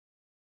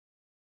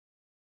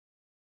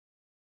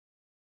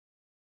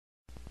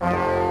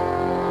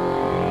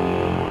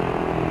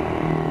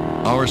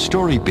Our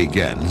story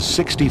begins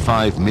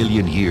 65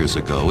 million years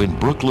ago in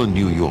Brooklyn,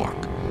 New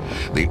York.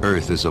 The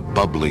Earth is a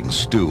bubbling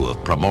stew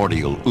of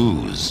primordial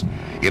ooze,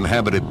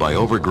 inhabited by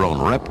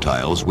overgrown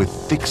reptiles with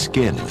thick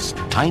skins,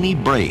 tiny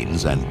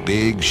brains, and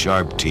big,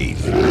 sharp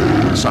teeth.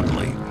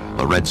 Suddenly,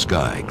 the red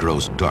sky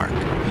grows dark.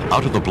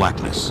 Out of the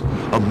blackness,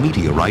 a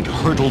meteorite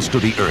hurtles to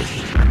the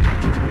Earth.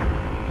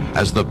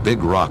 As the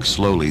big rock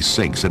slowly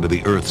sinks into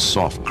the Earth's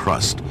soft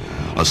crust,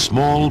 a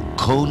small,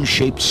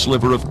 cone-shaped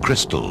sliver of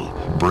crystal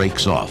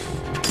breaks off.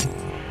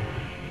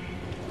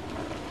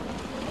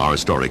 Our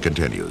story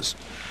continues.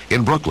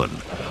 In Brooklyn,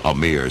 a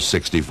mere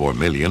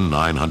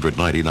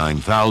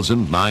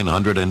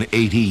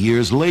 64,999,980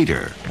 years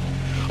later,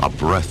 a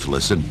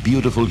breathless and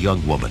beautiful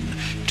young woman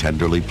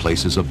tenderly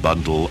places a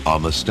bundle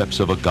on the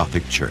steps of a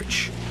Gothic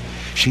church.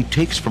 She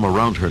takes from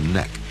around her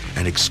neck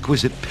an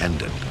exquisite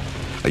pendant,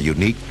 a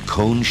unique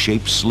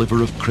cone-shaped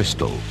sliver of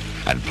crystal,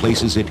 and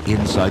places it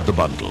inside the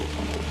bundle.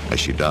 As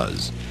she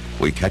does,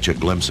 we catch a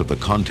glimpse of the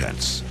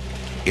contents.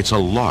 It's a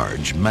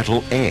large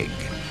metal egg,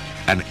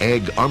 an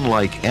egg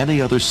unlike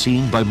any other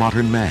seen by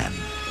modern man.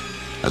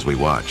 As we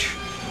watch,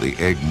 the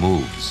egg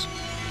moves,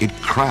 it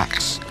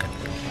cracks,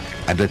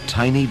 and a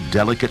tiny,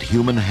 delicate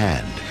human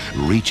hand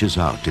reaches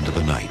out into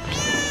the night.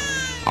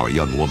 Our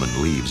young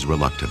woman leaves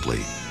reluctantly.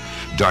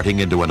 Darting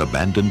into an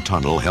abandoned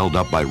tunnel held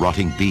up by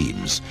rotting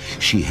beams,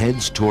 she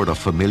heads toward a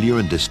familiar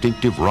and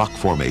distinctive rock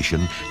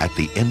formation at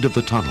the end of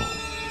the tunnel.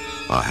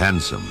 A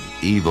handsome,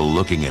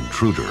 evil-looking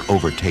intruder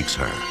overtakes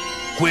her.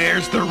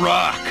 Where's the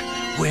rock?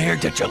 Where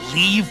did you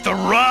leave the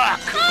rock?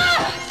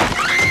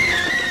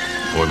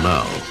 For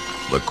now,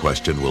 the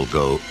question will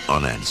go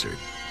unanswered.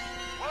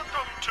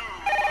 Welcome to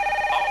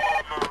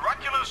our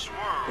miraculous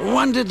world.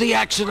 When did the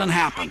accident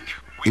happen?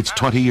 It's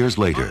 20 years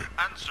later.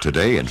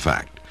 Today, in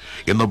fact,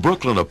 in the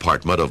Brooklyn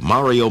apartment of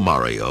Mario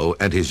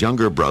and his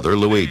younger brother,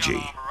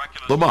 Luigi.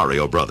 The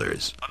Mario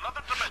brothers.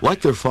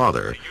 Like their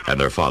father, and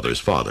their father's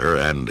father,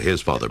 and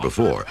his father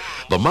before,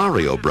 the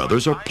Mario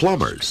brothers are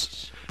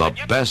plumbers. The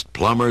best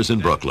plumbers in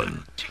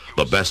Brooklyn.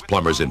 The best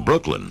plumbers in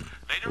Brooklyn,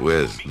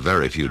 with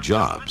very few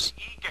jobs.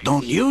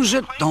 Don't use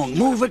it, don't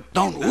move it,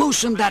 don't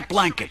loosen that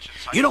blanket.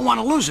 You don't want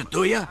to lose it,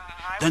 do you?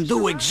 Then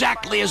do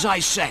exactly as I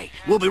say.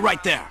 We'll be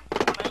right there.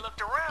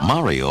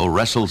 Mario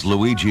wrestles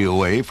Luigi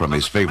away from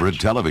his favorite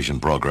television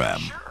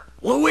program.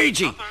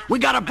 Luigi, we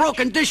got a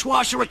broken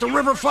dishwasher at the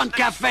Riverfront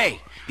Cafe.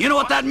 You know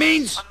what that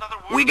means?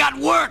 We got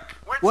work.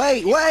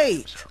 Wait.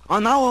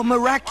 On our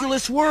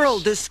miraculous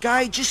world, this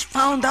guy just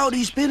found out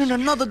he's been in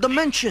another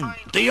dimension.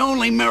 The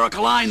only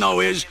miracle I know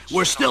is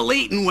we're still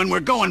eating when we're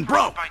going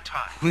broke.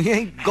 We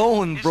ain't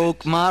going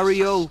broke,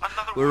 Mario.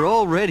 We're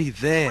already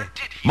there.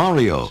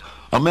 Mario,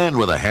 a man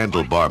with a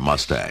handlebar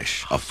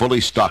mustache, a fully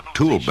stocked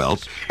tool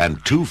belt,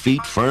 and 2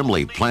 feet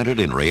firmly planted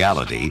in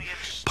reality,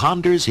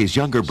 ponders his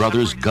younger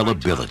brother's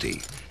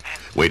gullibility.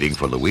 Waiting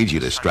for Luigi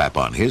to strap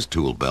on his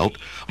tool belt,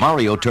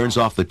 Mario turns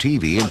off the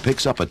TV and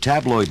picks up a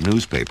tabloid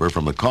newspaper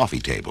from the coffee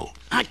table.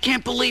 I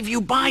can't believe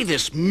you buy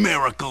this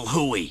miracle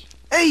hooey.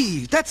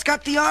 Hey, that's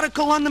got the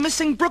article on the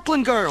missing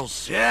Brooklyn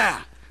girls.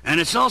 Yeah,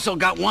 and it's also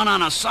got one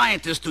on a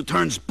scientist who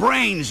turns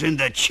brains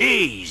into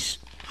cheese.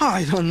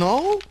 I don't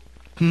know.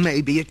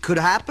 Maybe it could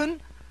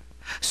happen.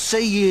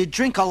 Say you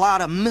drink a lot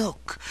of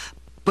milk,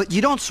 but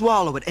you don't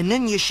swallow it, and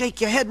then you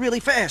shake your head really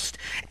fast,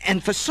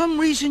 and for some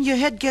reason your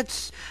head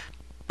gets,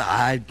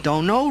 I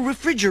don't know,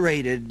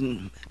 refrigerated.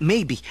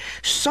 Maybe,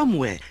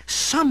 somewhere,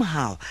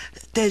 somehow,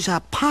 there's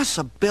a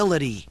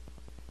possibility.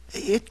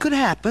 It could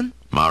happen.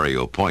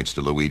 Mario points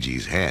to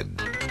Luigi's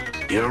head.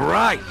 You're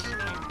right.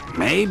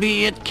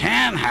 Maybe it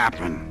can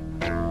happen.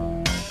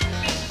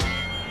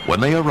 When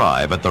they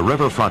arrive at the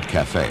Riverfront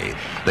Cafe,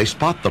 they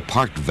spot the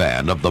parked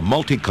van of the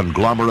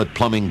multi-conglomerate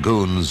plumbing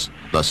goons,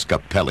 the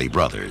Scapelli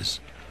brothers.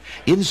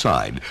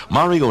 Inside,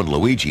 Mario and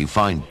Luigi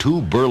find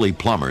 2 burly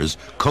plumbers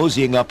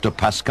cozying up to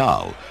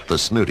Pascal, the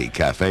snooty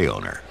cafe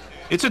owner.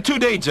 It's a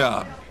 2-day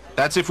job.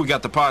 That's if we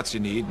got the parts you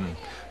need, and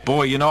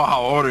boy, you know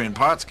how ordering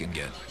parts can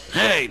get.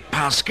 Hey,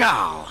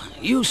 Pascal,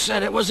 you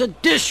said it was a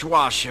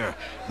dishwasher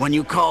when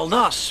you called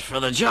us for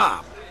the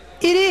job.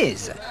 It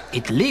is.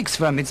 It leaks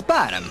from its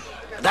bottom.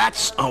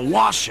 That's a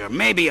washer,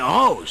 maybe a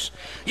hose.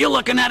 You're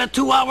looking at a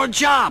 2-hour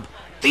job.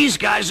 These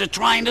guys are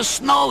trying to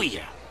snow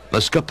you. The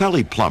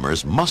Scapelli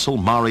plumbers muscle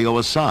Mario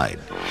aside,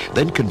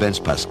 then convince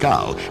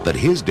Pascal that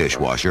his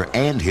dishwasher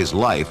and his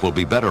life will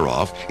be better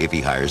off if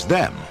he hires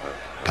them.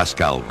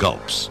 Pascal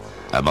gulps,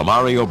 and the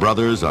Mario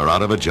brothers are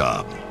out of a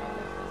job.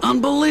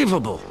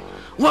 Unbelievable.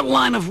 What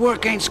line of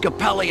work ain't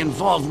Scapelli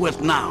involved with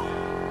now?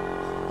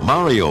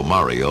 Mario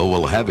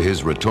will have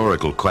his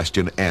rhetorical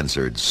question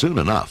answered soon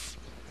enough.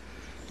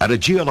 At a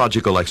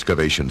geological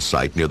excavation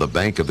site near the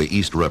bank of the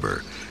East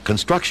River,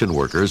 construction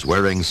workers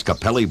wearing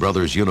Scapelli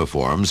Brothers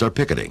uniforms are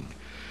picketing.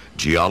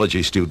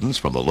 Geology students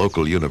from the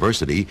local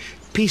university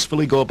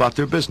peacefully go about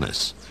their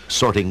business,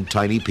 sorting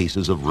tiny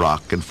pieces of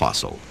rock and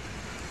fossil.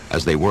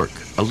 As they work,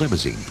 a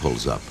limousine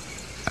pulls up,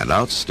 and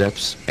out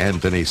steps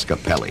Anthony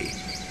Scapelli,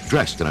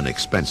 dressed in an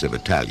expensive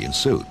Italian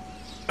suit.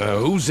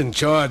 Who's in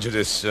charge of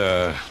this,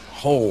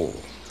 hole?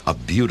 A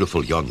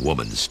beautiful young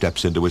woman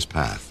steps into his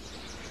path.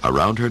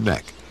 Around her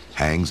neck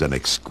hangs an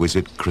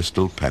exquisite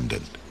crystal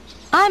pendant.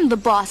 I'm the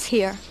boss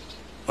here.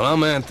 Well,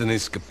 I'm Anthony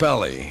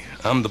Scapelli.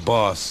 I'm the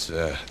boss,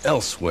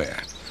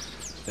 elsewhere.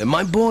 And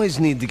my boys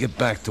need to get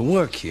back to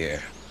work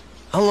here.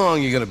 How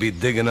long you gonna be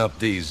digging up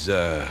these,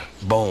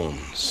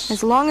 bones?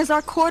 As long as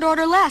our court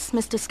order lasts,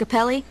 Mr.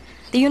 Scapelli.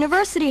 The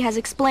university has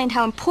explained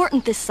how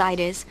important this site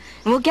is,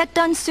 and we'll get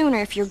done sooner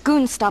if your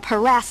goons stop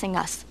harassing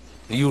us.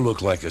 You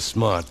look like a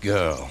smart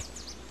girl.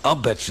 I'll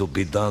bet you'll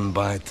be done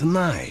by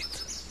tonight.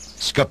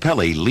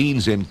 Scapelli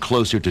leans in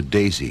closer to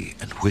Daisy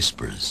and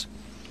whispers.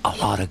 A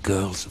lot of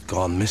girls have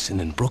gone missing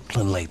in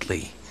Brooklyn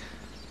lately.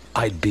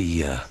 I'd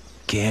be,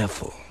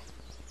 careful.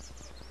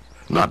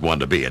 Not one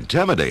to be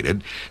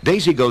intimidated,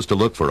 Daisy goes to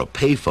look for a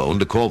payphone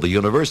to call the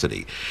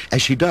university.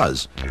 As she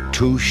does,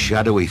 two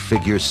shadowy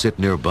figures sit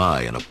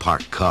nearby in a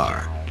parked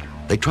car.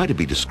 They try to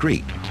be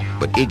discreet,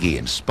 but Iggy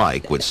and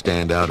Spike would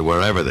stand out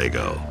wherever they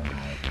go.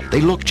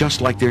 They look just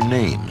like their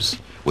names,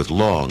 with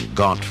long,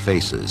 gaunt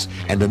faces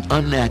and an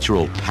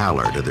unnatural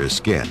pallor to their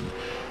skin.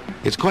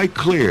 It's quite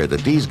clear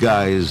that these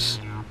guys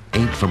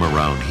ain't from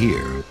around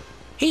here.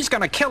 He's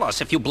gonna kill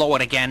us if you blow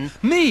it again.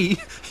 Me?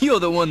 You're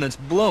the one that's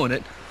blowing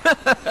it.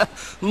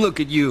 Look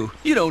at you.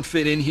 You don't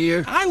fit in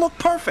here. I look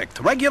perfect.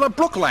 Regular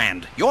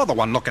Brookland. You're the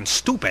one looking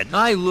stupid.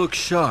 I look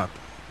sharp.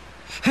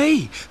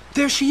 Hey,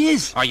 there she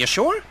is. Are you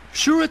sure?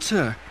 Sure it's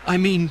her. I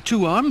mean,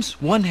 2 arms,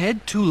 1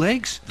 head, 2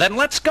 legs. Then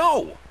let's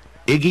go.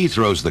 Iggy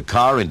throws the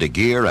car into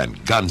gear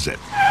and guns it.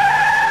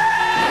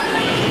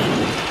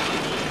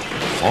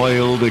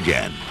 Foiled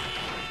again.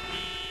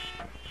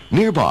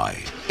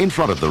 Nearby, in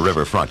front of the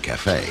Riverfront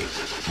Cafe,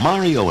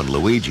 Mario and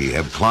Luigi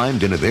have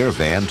climbed into their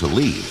van to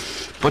leave,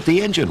 but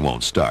the engine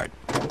won't start.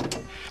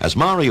 As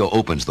Mario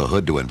opens the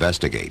hood to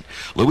investigate,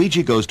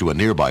 Luigi goes to a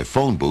nearby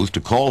phone booth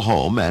to call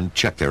home and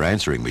check their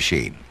answering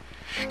machine.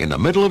 In the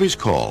middle of his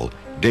call,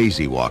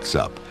 Daisy walks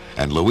up,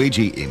 and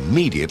Luigi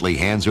immediately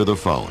hands her the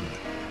phone.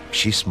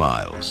 She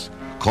smiles,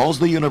 calls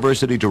the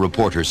university to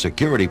report her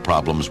security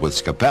problems with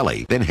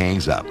Scapelli, then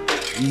hangs up.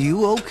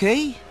 You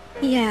okay?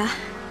 Yeah,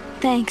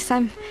 thanks.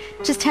 I'm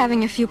just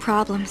having a few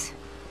problems.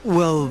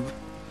 Well,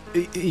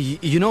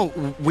 you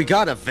know, we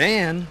got a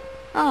van.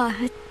 Oh,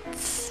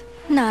 it's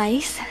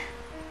nice.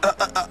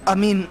 I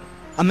mean,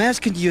 I'm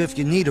asking you if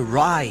you need a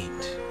ride.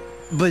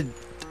 But,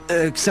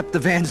 except the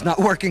van's not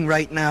working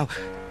right now.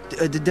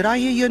 Did I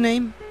hear your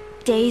name?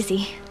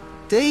 Daisy.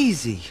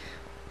 Daisy.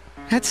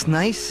 That's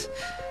nice.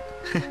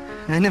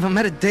 I never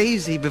met a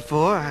Daisy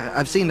before.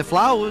 I've seen the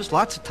flowers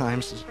lots of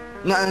times.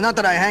 Not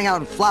that I hang out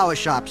in flower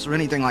shops or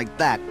anything like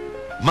that.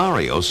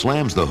 Mario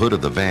slams the hood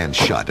of the van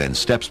shut and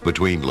steps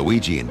between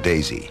Luigi and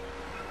Daisy.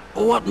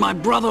 What my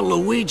brother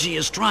Luigi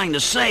is trying to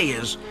say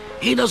is,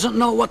 he doesn't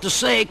know what to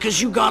say because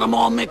you got him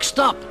all mixed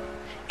up.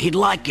 He'd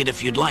like it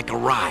if you'd like a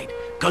ride,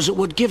 because it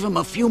would give him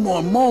a few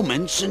more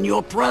moments in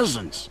your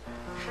presence.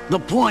 The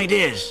point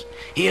is,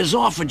 he has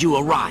offered you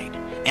a ride,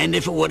 and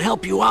if it would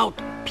help you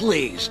out,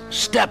 please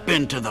step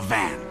into the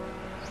van.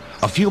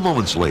 A few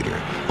moments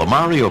later, the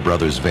Mario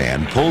Brothers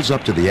van pulls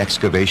up to the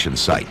excavation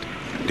site.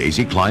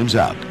 Daisy climbs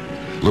out.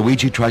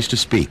 Luigi tries to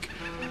speak,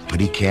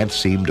 but he can't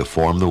seem to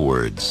form the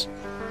words.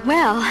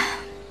 Well,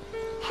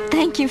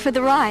 thank you for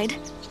the ride.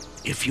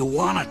 If you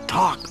want to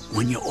talk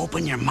when you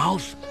open your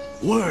mouth,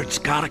 words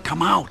gotta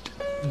come out.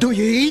 Do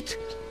you eat?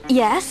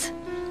 Yes?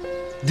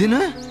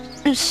 Dinner?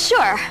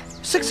 Sure.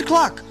 6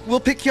 o'clock. We'll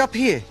pick you up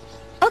here.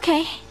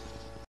 Okay.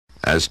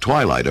 As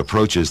twilight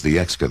approaches the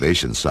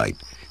excavation site,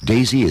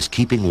 Daisy is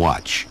keeping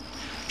watch.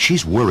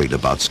 She's worried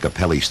about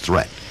Scapelli's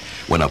threat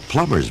when a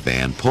plumber's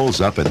van pulls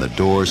up and the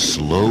door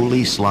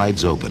slowly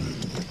slides open.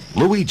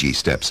 Luigi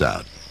steps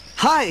out.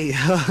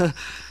 Hi.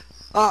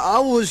 I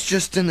was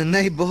just in the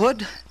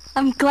neighborhood.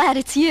 I'm glad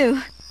it's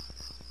you.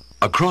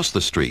 Across the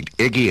street,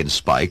 Iggy and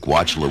Spike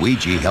watch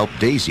Luigi help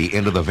Daisy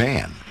into the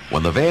van.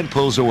 When the van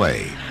pulls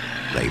away,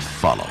 they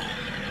follow.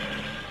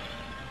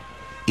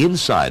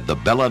 Inside the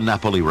Bella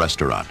Napoli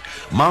restaurant,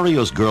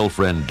 Mario's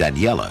girlfriend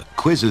Daniela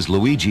quizzes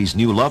Luigi's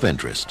new love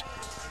interest.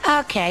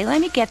 Okay,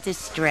 let me get this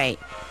straight.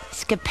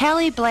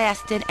 Scapelli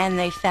blasted and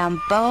they found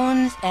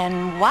bones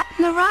and what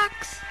in the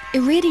rocks?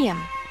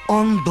 Iridium.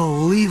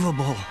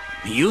 Unbelievable.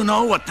 You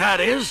know what that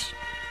is?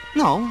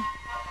 No,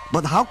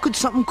 but how could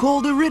something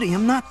called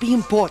iridium not be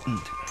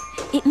important?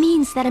 It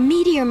means that a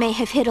meteor may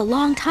have hit a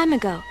long time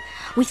ago.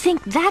 We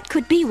think that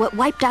could be what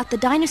wiped out the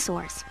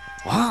dinosaurs.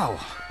 Wow,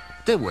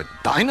 there were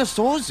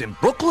dinosaurs in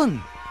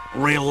Brooklyn.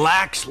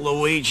 Relax,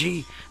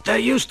 Luigi. There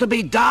used to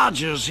be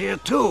Dodgers here,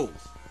 too.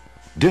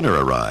 Dinner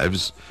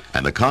arrives,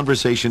 and the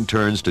conversation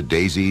turns to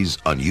Daisy's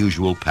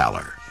unusual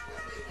pallor.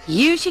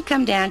 You should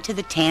come down to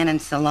the tanning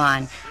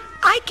salon.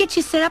 I'd get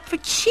you set up for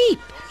cheap.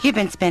 You've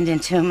been spending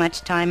too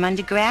much time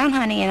underground,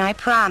 honey, and I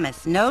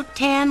promise, no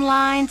tan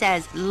lines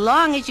as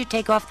long as you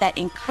take off that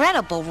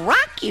incredible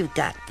rock you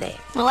got there.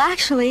 Well,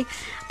 actually,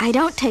 I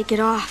don't take it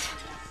off.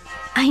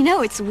 I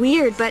know it's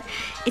weird, but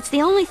it's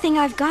the only thing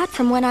I've got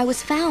from when I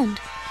was found.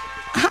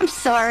 I'm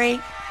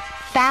sorry.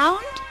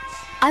 Found?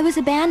 I was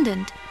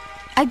abandoned.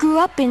 I grew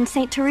up in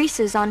St.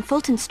 Teresa's on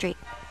Fulton Street.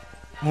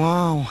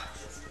 Wow.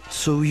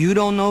 So you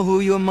don't know who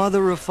your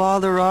mother or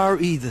father are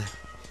either?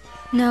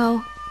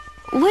 No.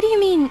 What do you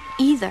mean,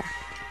 either?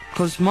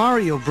 'Cause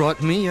Mario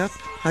brought me up.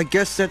 I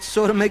guess that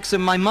sort of makes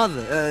him my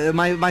mother,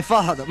 my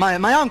father,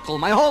 my uncle,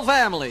 my whole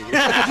family.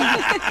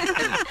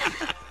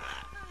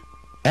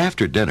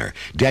 After dinner,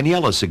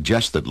 Daniela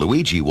suggests that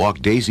Luigi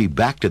walk Daisy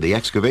back to the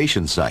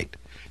excavation site.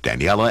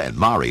 Daniela and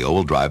Mario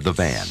will drive the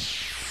van.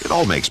 It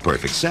all makes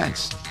perfect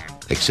sense,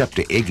 except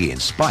to Iggy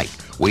and Spike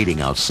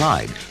waiting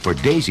outside for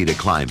Daisy to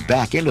climb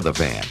back into the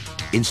van.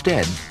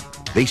 Instead,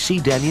 they see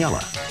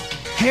Daniela.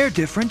 Hair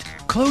different,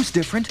 clothes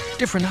different,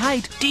 different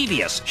height.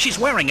 Devious. She's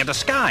wearing a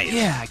disguise.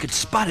 Yeah, I could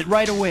spot it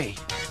right away.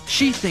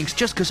 She thinks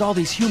just 'cause all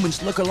these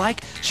humans look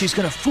alike, she's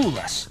gonna fool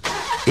us.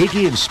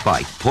 Iggy and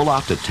Spike pull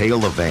out to tail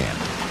the van.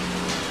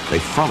 They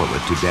follow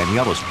it to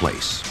Daniela's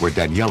place, where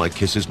Daniela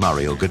kisses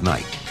Mario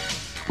goodnight.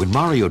 When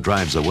Mario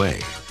drives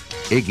away,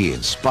 Iggy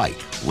and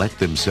Spike let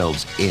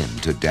themselves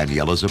into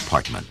Daniela's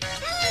apartment.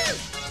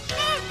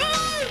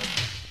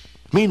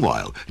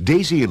 Meanwhile,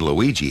 Daisy and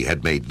Luigi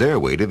had made their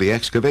way to the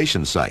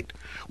excavation site.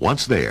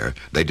 Once there,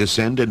 they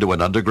descend into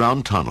an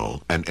underground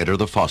tunnel and enter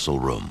the fossil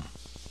room.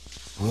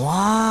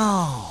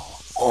 Wow.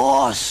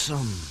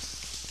 Awesome.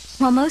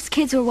 While most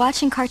kids were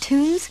watching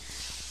cartoons,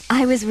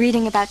 I was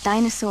reading about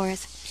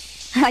dinosaurs.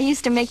 I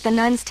used to make the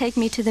nuns take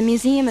me to the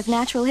Museum of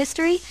Natural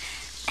History,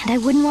 and I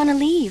wouldn't want to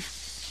leave.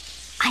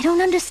 I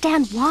don't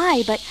understand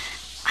why, but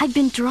I've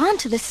been drawn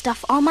to this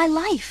stuff all my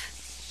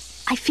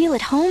life. I feel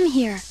at home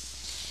here.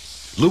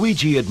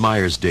 Luigi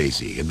admires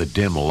Daisy in the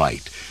dim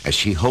light as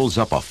she holds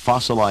up a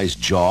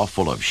fossilized jaw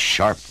full of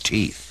sharp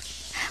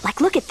teeth. Like,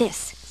 look at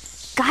this.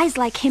 Guys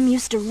like him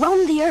used to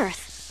roam the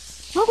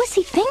earth. What was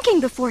he thinking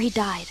before he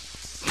died?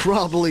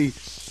 Probably,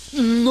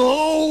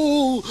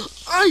 no,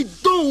 I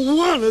don't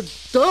want to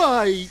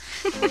die.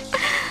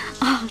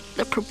 Oh,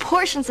 the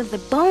proportions of the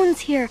bones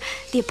here,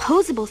 the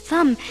opposable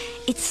thumb.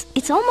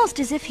 It's almost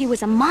as if he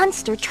was a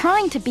monster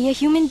trying to be a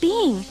human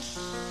being.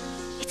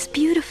 It's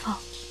beautiful.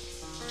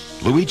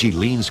 Luigi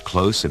leans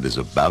close and is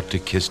about to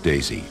kiss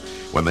Daisy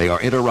when they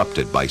are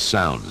interrupted by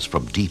sounds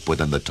from deep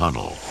within the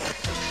tunnel.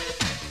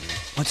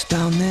 What's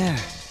down there?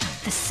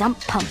 The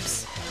sump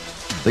pumps.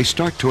 They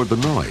start toward the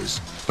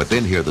noise, but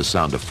then hear the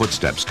sound of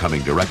footsteps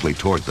coming directly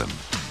toward them.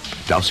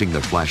 Dousing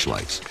their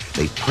flashlights,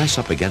 they press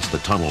up against the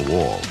tunnel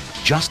wall,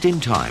 just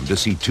in time to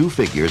see two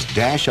figures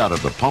dash out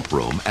of the pump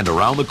room and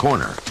around the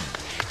corner.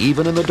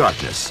 Even in the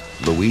darkness,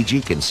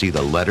 Luigi can see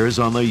the letters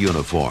on their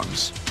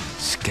uniforms.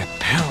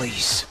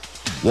 Scapelli's.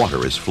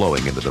 Water is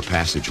flowing into the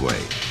passageway,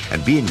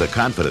 and being the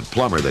confident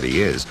plumber that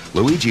he is,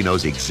 Luigi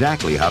knows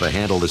exactly how to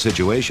handle the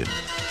situation.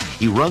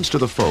 He runs to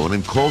the phone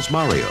and calls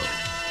Mario.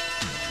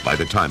 By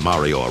the time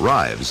Mario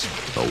arrives,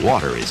 the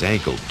water is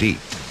ankle deep.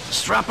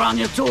 Strap on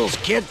your tools,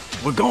 kid.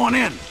 We're going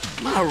in.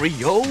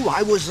 Mario,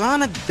 I was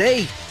on a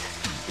date.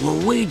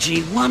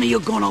 Luigi, when are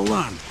you gonna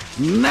learn?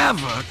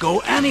 Never go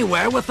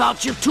anywhere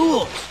without your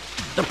tools.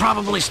 They're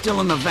probably still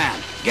in the van.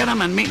 Get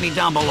them and meet me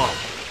down below.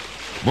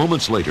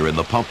 Moments later in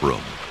the pump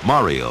room,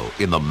 Mario,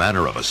 in the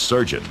manner of a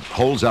surgeon,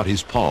 holds out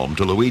his palm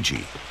to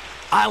Luigi.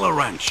 Isla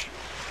wrench.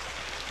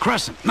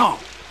 Crescent, no.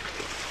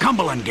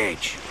 Cumberland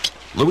gauge.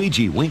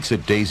 Luigi winks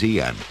at Daisy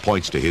and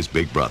points to his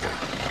big brother.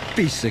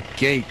 Piece of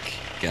cake.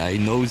 Guy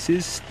knows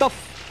his stuff.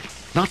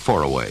 Not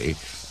far away,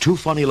 two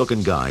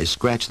funny-looking guys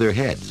scratch their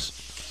heads.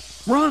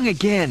 Wrong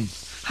again.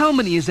 How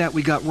many is that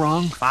we got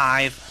wrong?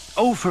 5.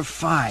 0 for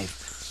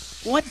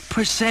 5. What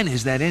percent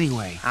is that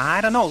anyway?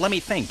 I don't know. Let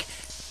me think.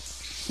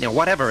 Yeah,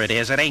 whatever it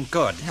is, it ain't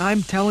good.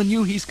 I'm telling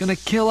you, he's gonna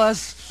kill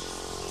us.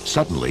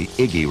 Suddenly,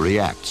 Iggy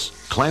reacts,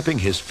 clamping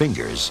his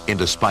fingers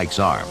into Spike's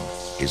arm.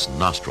 His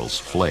nostrils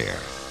flare.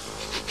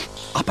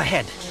 Up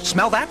ahead.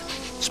 Smell that?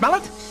 Smell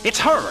it? It's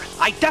her.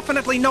 I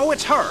definitely know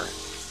it's her.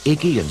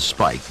 Iggy and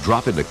Spike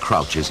drop into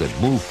crouches and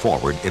move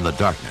forward in the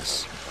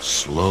darkness.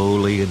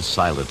 Slowly and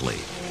silently,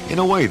 in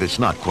a way that's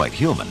not quite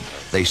human,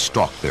 they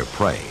stalk their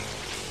prey.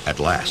 At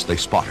last, they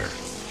spot her.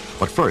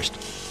 But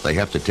first, they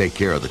have to take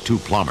care of the two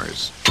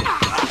plumbers.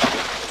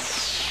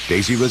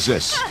 Daisy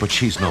resists, but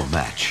she's no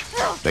match.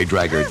 They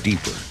drag her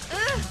deeper,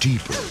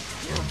 deeper,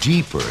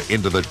 deeper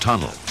into the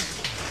tunnel.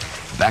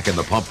 Back in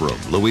the pump room,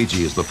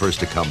 Luigi is the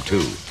first to come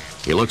to.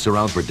 He looks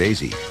around for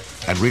Daisy,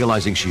 and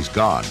realizing she's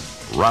gone,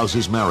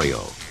 rouses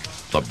Mario.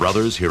 The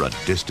brothers hear a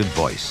distant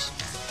voice.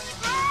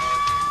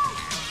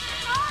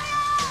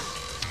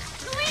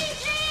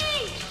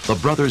 Luigi! The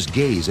brothers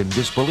gaze in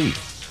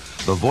disbelief.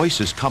 The voice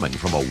is coming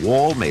from a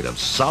wall made of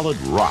solid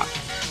rock.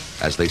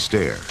 As they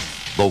stare,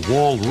 the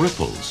wall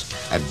ripples,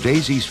 and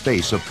Daisy's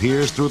face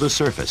appears through the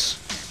surface.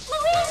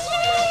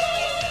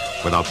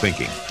 Luigi! Without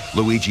thinking,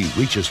 Luigi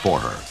reaches for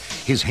her.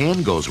 His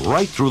hand goes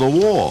right through the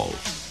wall.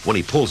 When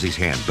he pulls his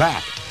hand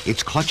back,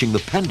 it's clutching the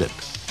pendant.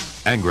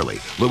 Angrily,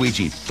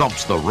 Luigi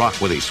thumps the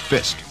rock with his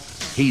fist.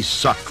 He's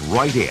sucked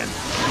right in.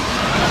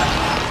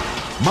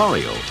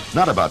 Mario,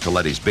 not about to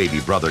let his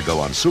baby brother go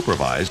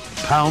unsupervised,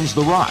 pounds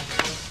the rock.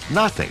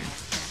 Nothing.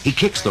 He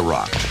kicks the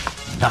rock.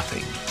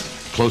 Nothing.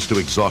 Close to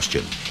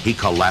exhaustion, he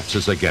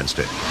collapses against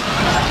it.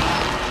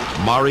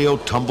 Mario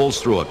tumbles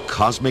through a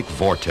cosmic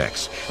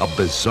vortex, a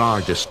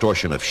bizarre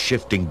distortion of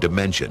shifting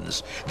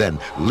dimensions. Then,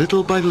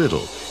 little by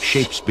little,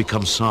 shapes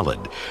become solid,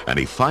 and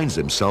he finds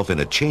himself in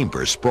a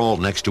chamber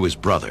sprawled next to his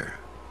brother.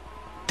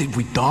 Did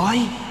we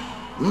die?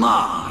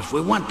 No, if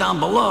we went down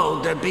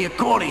below, there'd be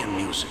accordion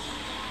music.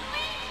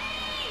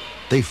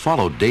 They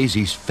follow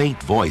Daisy's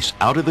faint voice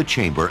out of the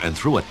chamber and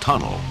through a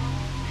tunnel.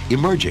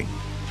 Emerging,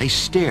 they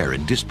stare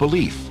in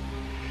disbelief.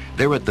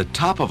 They're at the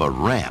top of a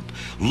ramp,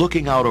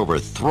 looking out over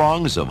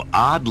throngs of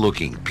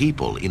odd-looking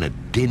people in a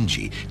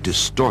dingy,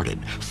 distorted,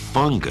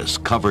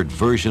 fungus-covered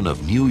version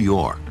of New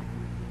York.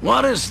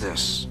 What is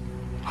this?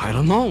 I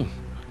don't know.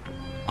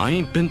 I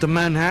ain't been to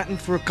Manhattan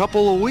for a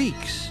couple of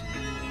weeks.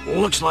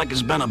 Looks like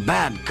it's been a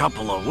bad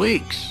couple of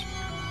weeks.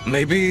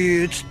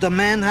 Maybe it's the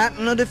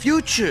Manhattan of the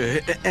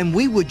future, and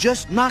we were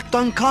just knocked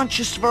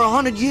unconscious for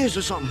 100 years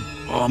or something.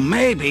 Or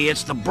maybe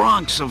it's the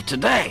Bronx of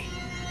today.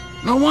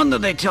 No wonder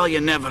they tell you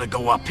never to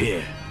go up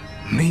here.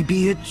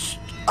 Maybe it's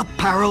a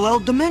parallel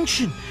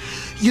dimension.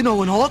 You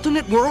know, an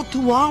alternate world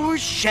to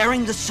ours,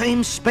 sharing the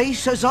same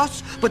space as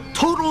us, but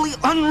totally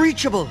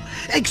unreachable,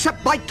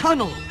 except by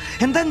tunnel,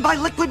 and then by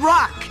liquid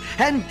rock,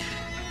 and...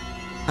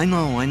 I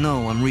know,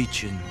 I'm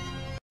reaching.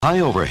 High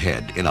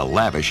overhead, in a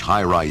lavish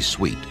high-rise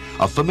suite,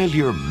 a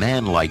familiar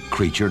man-like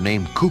creature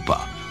named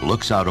Koopa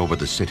looks out over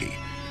the city.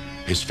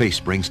 His face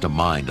brings to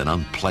mind an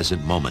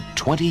unpleasant moment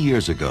 20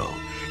 years ago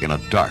in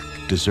a dark,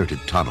 deserted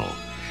tunnel,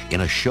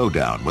 in a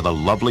showdown with a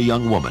lovely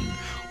young woman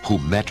who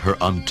met her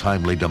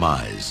untimely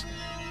demise.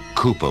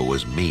 Koopa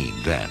was mean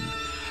then,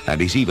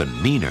 and he's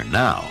even meaner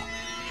now.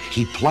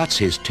 He plots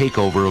his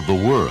takeover of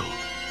the world,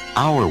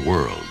 our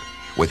world,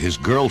 with his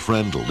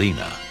girlfriend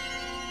Lena.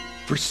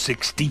 For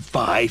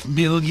 65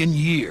 million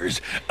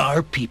years,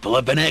 our people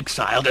have been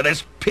exiled to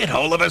this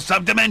pit-hole of a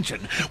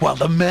subdimension, while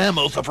the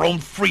mammals have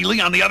roamed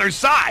freely on the other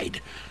side.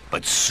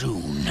 But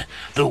soon,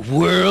 the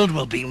world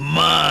will be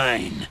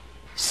mine.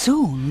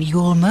 Soon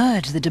you'll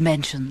merge the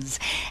dimensions,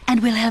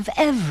 and we'll have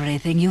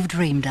everything you've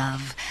dreamed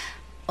of.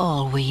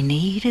 All we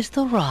need is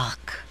the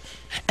rock.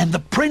 And the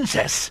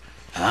princess!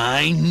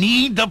 I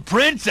need the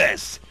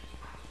princess!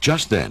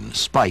 Just then,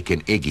 Spike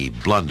and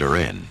Iggy blunder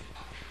in.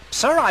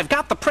 Sir, I've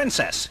got the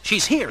princess.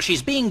 She's here.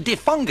 She's being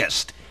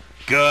defungused.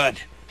 Good.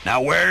 Now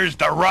where's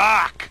the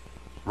rock?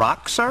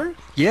 Rock, sir?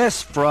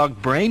 Yes,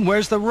 Frog Brain,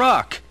 where's the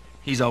rock?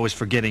 He's always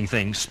forgetting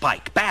things.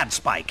 Spike, bad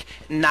Spike.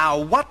 Now,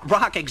 what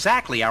rock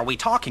exactly are we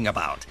talking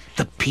about?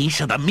 The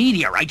piece of the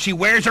meteorite she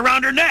wears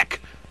around her neck.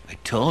 I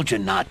told you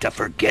not to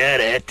forget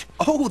it.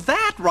 Oh,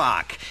 that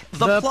rock.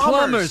 The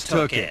plumbers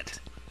took it.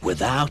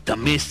 Without the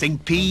missing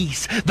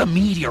piece, the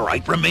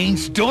meteorite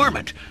remains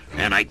dormant,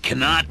 and I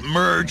cannot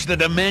merge the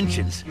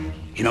dimensions.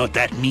 You know what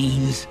that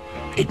means?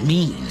 It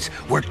means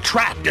we're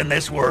trapped in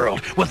this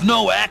world with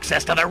no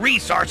access to the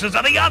resources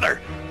of the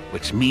other.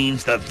 Which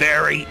means the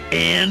very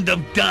end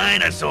of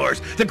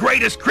dinosaurs, the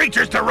greatest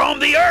creatures to roam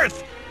the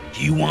earth.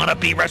 Do you want to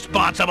be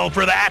responsible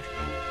for that?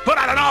 Put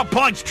out an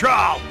all-points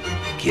trawl.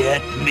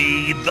 Get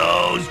me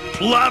those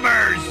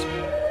plumbers.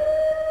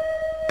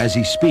 As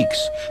he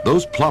speaks,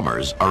 those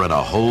plumbers are in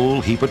a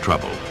whole heap of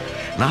trouble.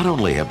 Not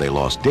only have they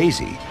lost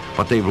Daisy,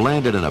 but they've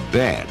landed in a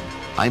bad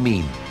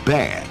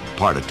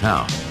part of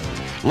town.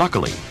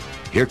 Luckily,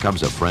 here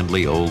comes a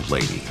friendly old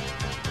lady.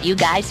 You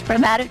guys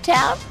from out of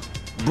town?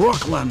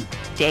 Brooklyn.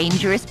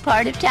 Dangerous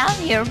part of town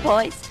here,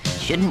 boys.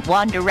 Shouldn't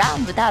wander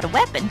around without a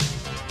weapon.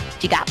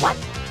 You got one?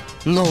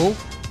 No.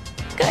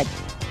 Good.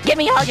 Give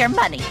me all your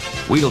money.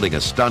 Wielding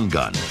a stun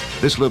gun,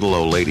 this little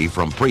old lady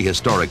from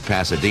prehistoric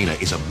Pasadena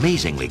is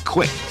amazingly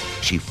quick.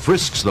 She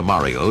frisks the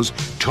Marios,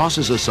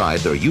 tosses aside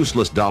their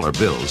useless dollar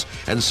bills,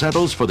 and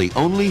settles for the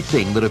only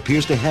thing that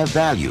appears to have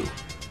value,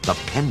 the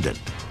pendant.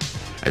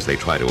 As they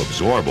try to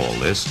absorb all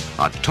this,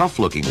 a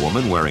tough-looking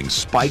woman wearing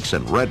spikes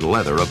and red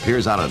leather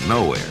appears out of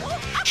nowhere.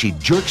 She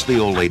jerks the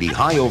old lady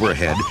high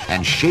overhead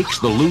and shakes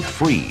the loot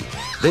free,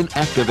 then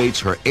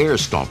activates her air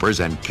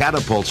stompers and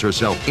catapults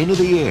herself into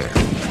the air,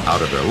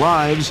 out of their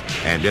lives,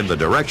 and in the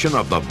direction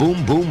of the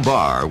Boom Boom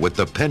Bar with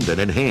the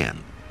pendant in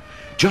hand.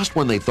 Just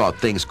when they thought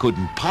things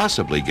couldn't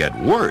possibly get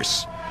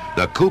worse,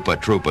 the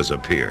Koopa Troopas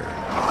appear.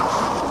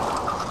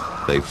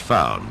 They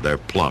found their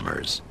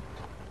plumbers.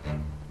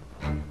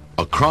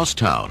 Across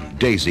town,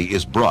 Daisy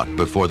is brought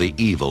before the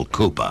evil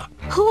Koopa.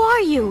 Who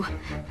are you?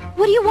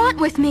 What do you want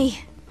with me?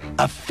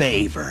 A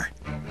favor.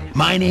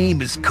 My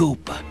name is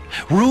Koopa,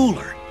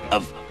 ruler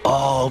of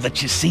all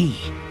that you see.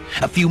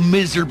 A few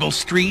miserable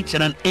streets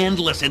and an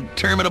endless,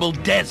 interminable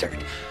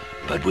desert.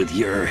 But with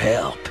your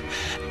help,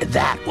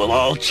 that will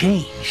all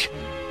change.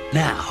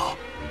 Now,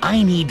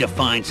 I need to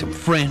find some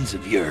friends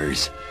of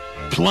yours.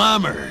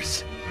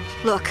 Plumbers.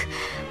 Look,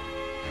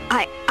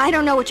 I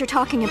don't know what you're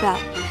talking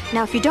about.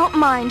 Now, if you don't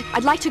mind,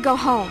 I'd like to go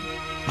home.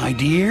 My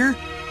dear,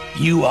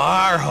 you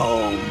are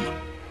home.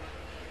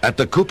 At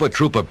the Koopa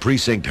Troopa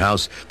Precinct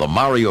House, the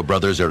Mario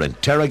brothers are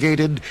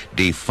interrogated,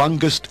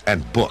 defungused,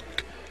 and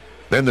booked.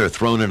 Then they're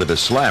thrown into the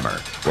slammer,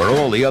 where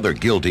all the other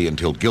guilty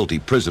until guilty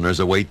prisoners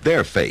await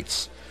their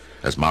fates.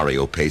 As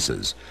Mario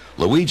paces,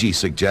 Luigi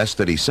suggests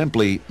that he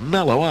simply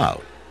mellow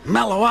out.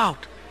 Mellow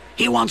out?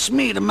 He wants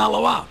me to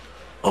mellow out.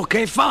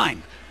 Okay,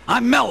 fine.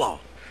 I'm mellow.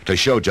 To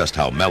show just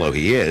how mellow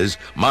he is,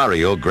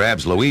 Mario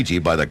grabs Luigi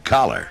by the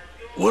collar.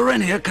 We're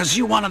in here because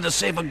you wanted to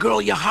save a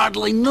girl you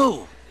hardly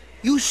knew.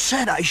 You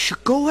said I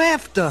should go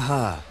after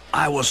her.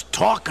 I was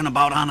talking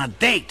about on a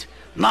date,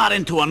 not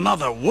into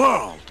another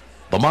world.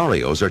 The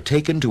Marios are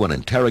taken to an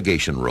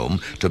interrogation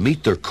room to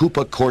meet their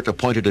Koopa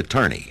court-appointed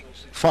attorney.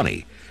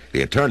 Funny,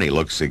 the attorney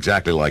looks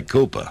exactly like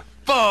Koopa.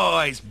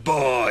 Boys,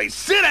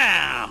 sit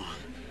down.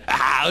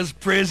 How's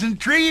prison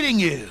treating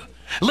you?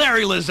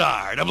 Larry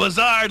Lazard of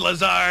Lazard,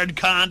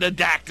 Conda,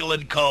 Dactyl,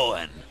 and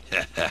Cohen.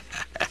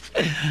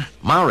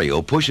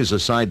 Mario pushes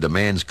aside the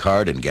man's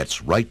card and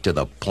gets right to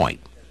the point.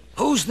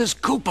 Who's this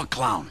Koopa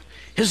clown?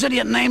 His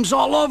idiot name's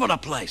all over the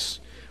place.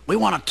 We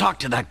want to talk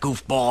to that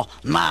goofball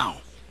now.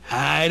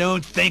 I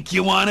don't think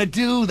you want to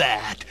do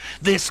that.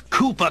 This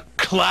Koopa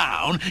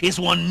clown is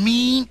one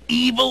mean,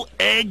 evil,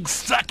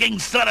 egg-sucking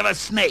son of a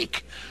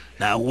snake.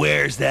 Now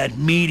where's that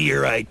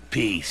meteorite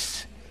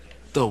piece?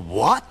 The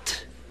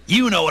what?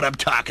 You know what I'm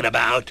talking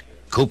about.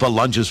 Koopa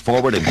lunges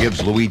forward and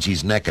gives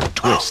Luigi's neck a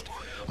twist.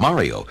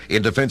 Mario,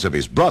 in defense of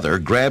his brother,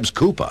 grabs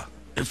Koopa.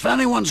 If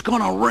anyone's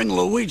gonna wring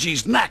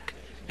Luigi's neck,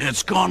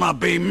 it's gonna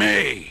be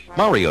me.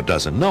 Mario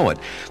doesn't know it,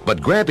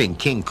 but grabbing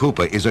King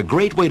Koopa is a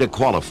great way to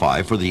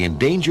qualify for the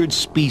endangered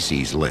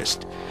species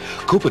list.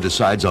 Koopa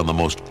decides on the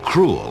most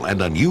cruel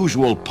and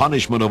unusual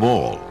punishment of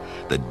all,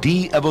 the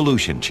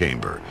de-evolution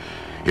chamber.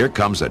 Here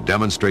comes a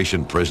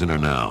demonstration prisoner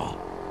now.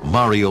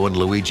 Mario and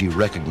Luigi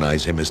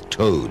recognize him as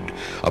Toad,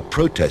 a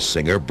protest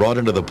singer brought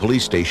into the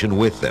police station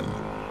with them.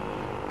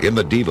 In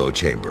the Devo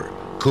chamber,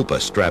 Koopa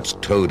straps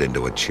Toad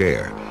into a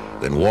chair,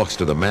 then walks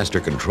to the master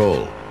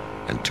control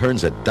and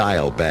turns a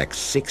dial back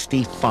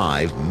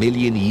 65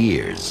 million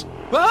years.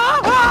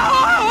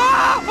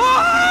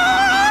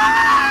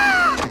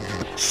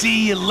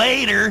 See you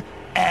later,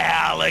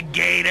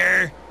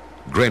 alligator.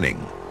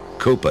 Grinning,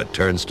 Koopa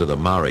turns to the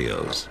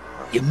Marios.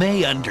 You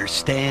may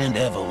understand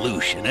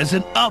evolution as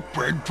an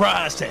upward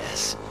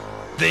process.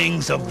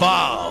 Things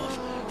evolve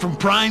from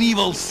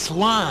primeval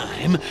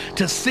slime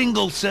to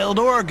single-celled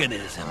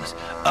organisms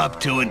up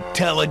to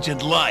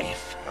intelligent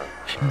life.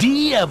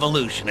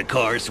 De-evolution, of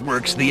course,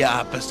 works the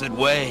opposite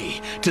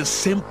way, to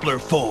simpler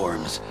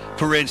forms.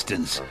 For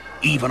instance,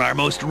 even our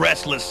most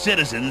restless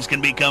citizens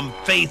can become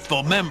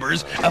faithful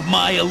members of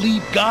my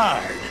elite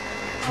guard,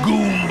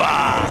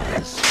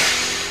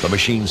 Goombas. The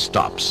machine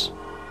stops.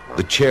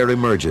 The chair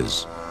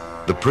emerges.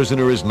 The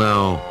prisoner is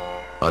now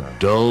a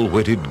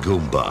dull-witted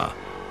Goomba.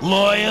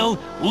 Loyal,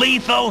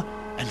 lethal,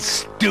 and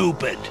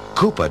stupid.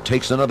 Koopa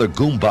takes another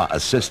Goomba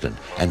assistant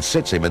and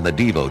sits him in the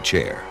Devo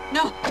chair.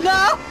 No!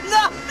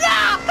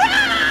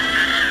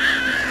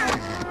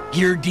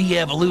 Your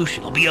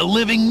de-evolution will be a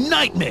living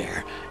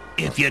nightmare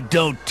if you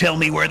don't tell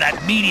me where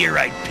that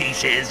meteorite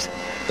piece is.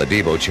 The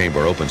Devo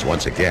chamber opens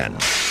once again.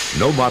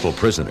 No model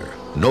prisoner,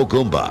 no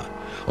Goomba.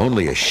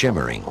 Only a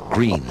shimmering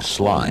green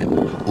slime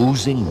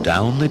oozing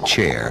down the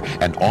chair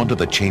and onto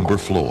the chamber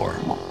floor.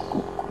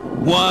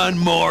 One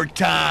more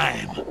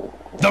time.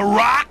 The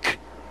Rock?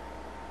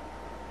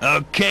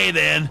 Okay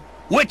then.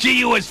 Which of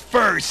you is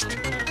first?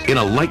 In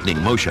a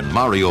lightning motion,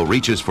 Mario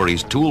reaches for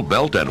his tool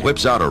belt and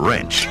whips out a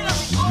wrench.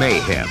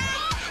 Mayhem.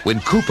 When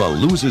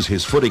Koopa loses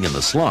his footing in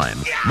the slime,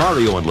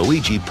 Mario and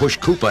Luigi push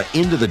Koopa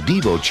into the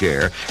Devo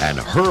chair and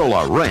hurl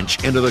a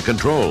wrench into the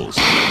controls.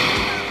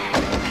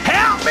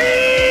 Help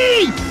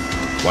me!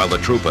 While the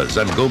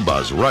Troopas and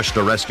Goombas rush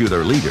to rescue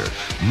their leader,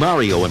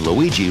 Mario and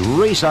Luigi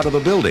race out of the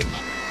building.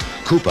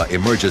 Koopa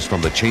emerges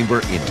from the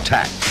chamber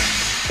intact.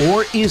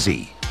 Or is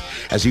he?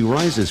 As he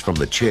rises from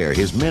the chair,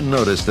 his men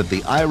notice that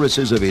the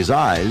irises of his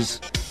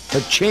eyes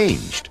have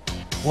changed.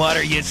 What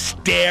are you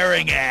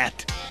staring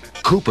at?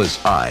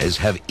 Koopa's eyes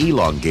have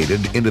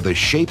elongated into the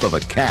shape of a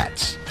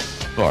cat's,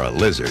 or a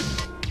lizard.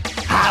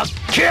 I'll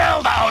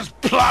kill those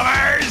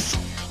plumbers!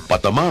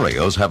 But the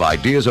Marios have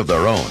ideas of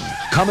their own.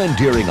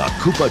 Commandeering a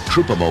Koopa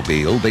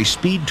Troopamobile, they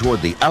speed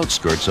toward the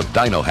outskirts of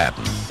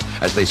Dino-Hatton.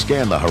 As they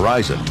scan the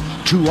horizon,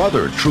 two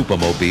other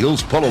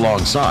Troopamobiles pull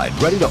alongside,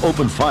 ready to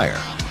open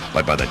fire.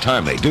 But by the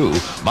time they do,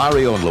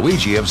 Mario and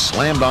Luigi have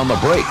slammed on the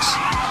brakes.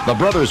 The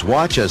brothers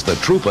watch as the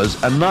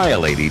Troopas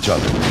annihilate each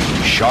other.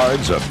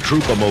 Shards of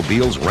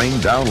Troopamobiles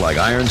rain down like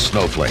iron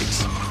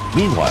snowflakes.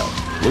 Meanwhile,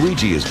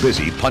 Luigi is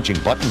busy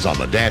punching buttons on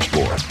the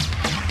dashboard.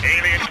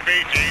 Alien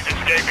species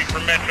escaping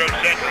from Metro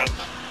Central.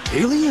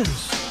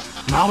 Aliens?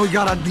 Now we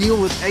gotta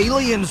deal with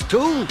aliens,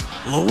 too.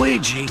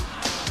 Luigi,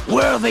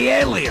 where are the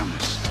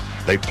aliens?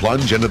 They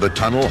plunge into the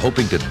tunnel,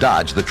 hoping to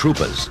dodge the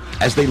Troopas.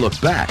 As they look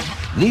back,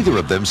 neither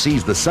of them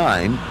sees the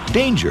sign,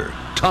 Danger,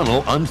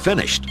 Tunnel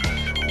Unfinished.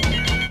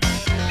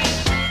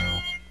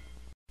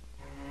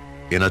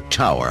 In a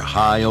tower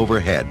high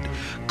overhead,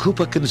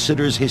 Koopa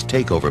considers his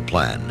takeover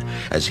plan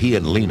as he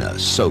and Lena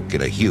soak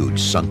in a huge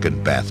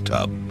sunken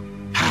bathtub.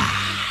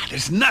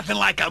 There's nothing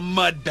like a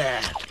mud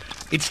bath.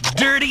 It's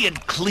dirty and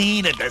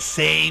clean at the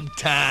same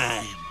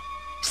time.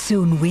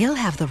 Soon we'll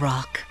have the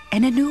Rock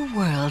and a new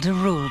world to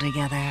rule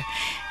together,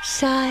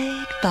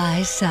 side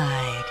by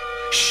side.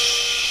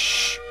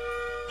 Shh!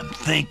 I'm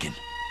thinking.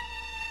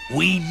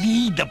 We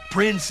need the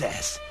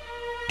princess.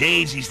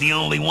 Daisy's the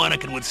only one who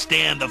can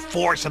withstand the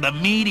force of the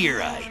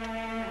meteorite.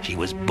 She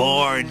was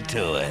born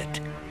to it.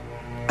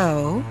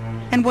 Oh?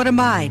 And what am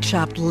I,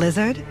 chopped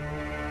lizard?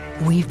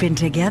 We've been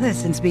together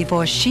since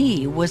before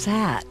she was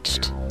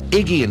hatched.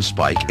 Iggy and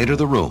Spike enter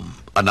the room,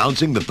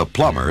 announcing that the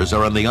plumbers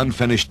are in the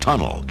unfinished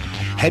tunnel,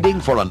 heading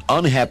for an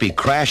unhappy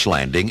crash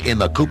landing in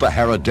the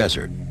Kupahara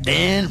Desert.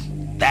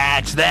 Then,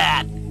 that's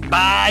that.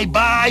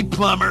 Bye-bye,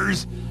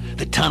 plumbers.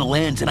 The tunnel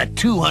ends in a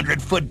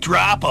 200-foot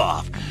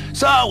drop-off,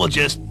 so we'll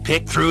just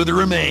pick through the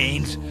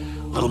remains.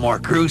 A little more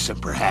gruesome,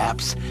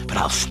 perhaps, but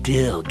I'll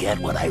still get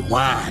what I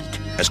want.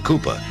 As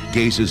Koopa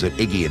gazes at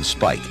Iggy and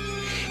Spike,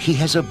 he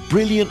has a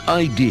brilliant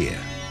idea.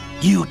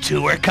 You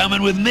two are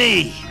coming with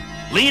me.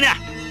 Lena,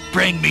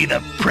 bring me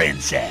the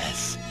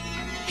princess.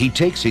 He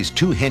takes his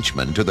two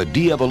henchmen to the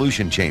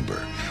de-evolution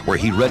chamber, where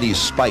he readies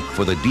Spike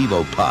for the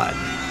Devo pod.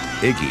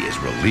 Iggy is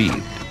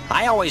relieved.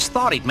 I always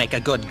thought he'd make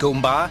a good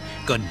Goomba.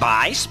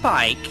 Goodbye,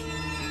 Spike.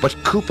 But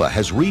Koopa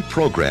has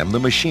reprogrammed the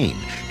machine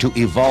to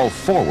evolve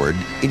forward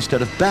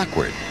instead of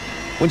backward.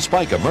 When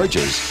Spike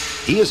emerges,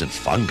 he isn't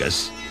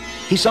fungus.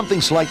 He's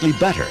something slightly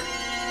better.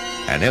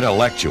 An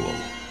intellectual.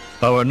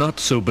 Our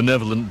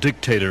not-so-benevolent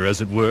dictator,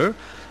 as it were.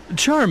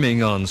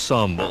 Charming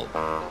ensemble.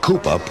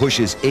 Koopa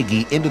pushes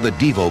Iggy into the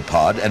Devo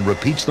pod and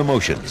repeats the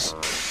motions.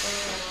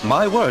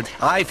 My word,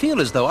 I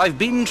feel as though I've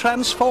been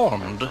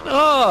transformed.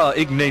 Ah,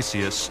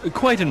 Ignatius.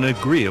 Quite an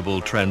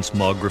agreeable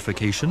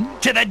transmogrification.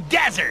 To the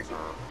desert,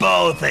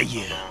 both of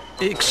you.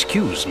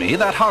 Excuse me,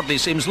 that hardly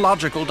seems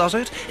logical, does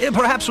it?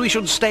 Perhaps we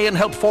should stay and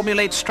help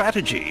formulate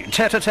strategy.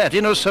 Tete-a-tete,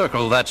 inner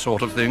circle, that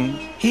sort of thing.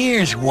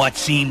 Here's what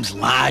seems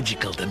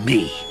logical to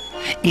me.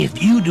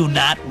 If you do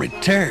not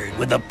return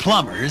with the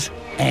plumbers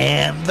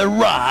and the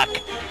rock,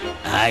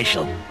 I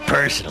shall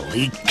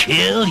personally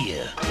kill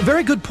you.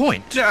 Very good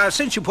point.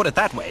 Since you put it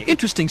that way.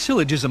 Interesting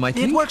syllogism, I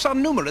think. It works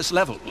on numerous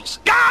levels.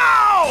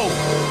 Go!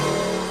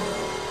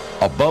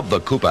 Above the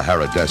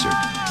Kupahara Desert,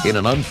 in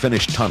an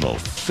unfinished tunnel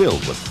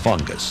filled with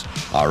fungus,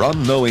 our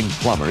unknowing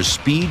plumbers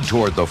speed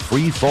toward the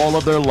free fall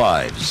of their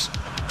lives.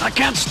 I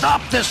can't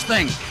stop this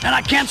thing, and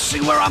I can't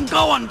see where I'm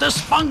going.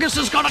 This fungus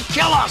is gonna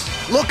kill us.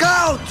 Look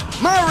out!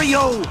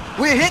 Mario!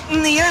 We're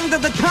hitting the end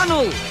of the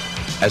tunnel!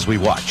 As we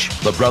watch,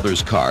 the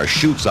brothers' car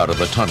shoots out of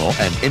the tunnel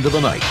and into the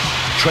night,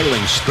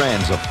 trailing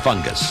strands of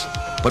fungus.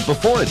 But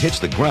before it hits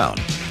the ground,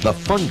 the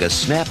fungus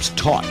snaps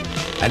taut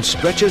and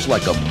stretches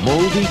like a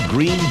moldy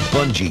green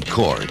bungee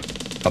cord.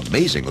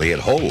 Amazingly, it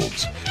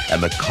holds,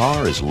 and the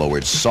car is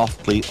lowered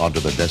softly onto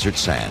the desert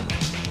sand.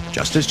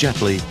 Just as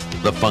gently,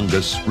 the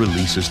fungus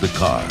releases the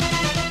car.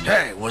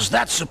 Hey, was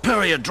that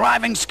superior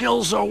driving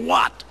skills or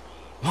what?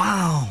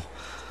 Wow.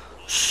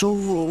 So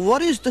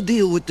what is the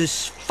deal with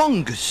this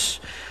fungus?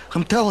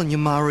 I'm telling you,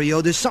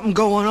 Mario, there's something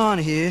going on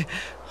here.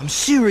 I'm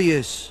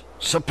serious.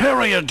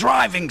 Superior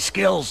driving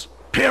skills,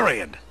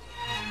 period.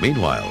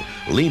 Meanwhile,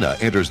 Lena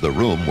enters the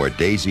room where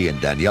Daisy and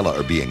Daniela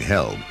are being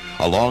held,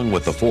 along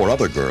with the 4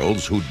 other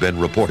girls who'd been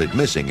reported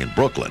missing in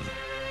Brooklyn.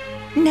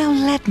 Now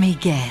let me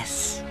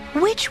guess.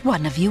 Which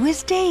one of you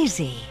is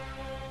Daisy?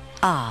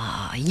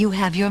 Ah, you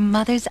have your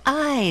mother's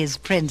eyes,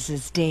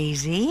 Princess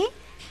Daisy.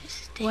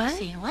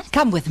 What?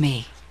 Come with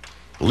me.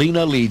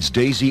 Lena leads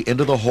Daisy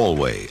into the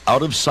hallway,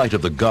 out of sight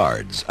of the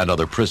guards and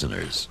other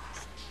prisoners.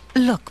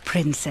 Look,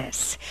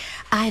 Princess,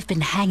 I've been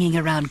hanging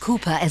around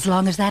Koopa as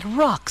long as that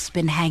rock's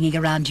been hanging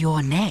around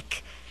your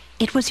neck.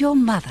 It was your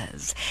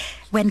mother's.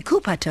 When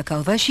Koopa took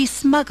over, she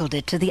smuggled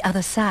it to the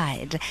other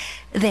side.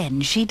 Then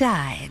she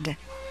died.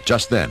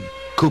 Just then,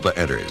 Koopa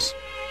enters.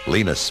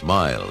 Lena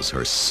smiles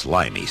her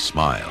slimy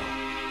smile.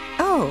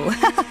 Oh,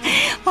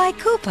 why,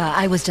 Koopa,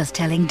 I was just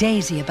telling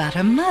Daisy about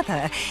her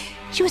mother.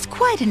 She was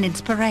quite an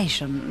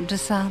inspiration to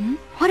some.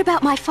 What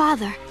about my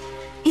father?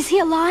 Is he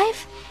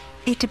alive?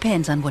 It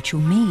depends on what you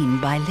mean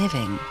by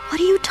living. What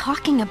are you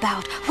talking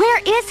about?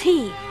 Where is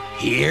he?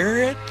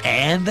 Here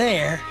and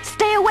there.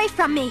 Stay away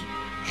from me.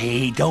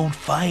 Hey, don't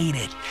fight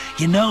it.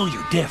 You know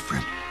you're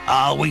different.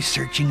 Always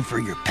searching for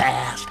your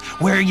past,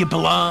 where you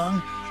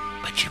belong.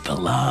 But you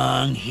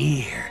belong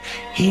here.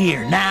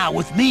 Here, now,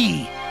 with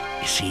me.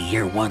 You see,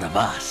 you're one of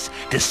us,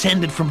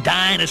 descended from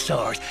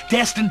dinosaurs,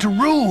 destined to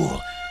rule.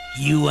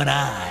 You and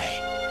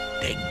I,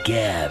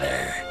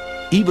 together.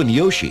 Even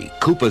Yoshi,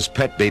 Koopa's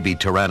pet baby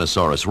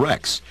Tyrannosaurus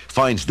Rex,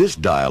 finds this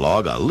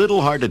dialogue a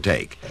little hard to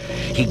take.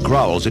 He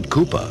growls at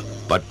Koopa,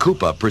 but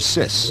Koopa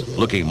persists,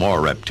 looking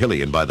more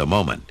reptilian by the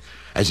moment.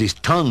 As his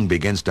tongue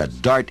begins to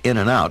dart in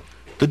and out,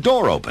 the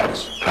door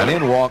opens, and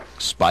in walk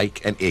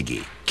Spike and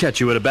Iggy. Catch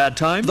you at a bad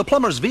time? The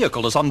plumber's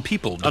vehicle is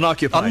unpeopled.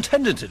 Unoccupied.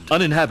 Untenanted.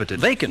 Uninhabited.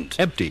 Vacant.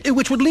 Empty.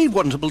 Which would lead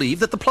one to believe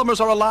that the plumbers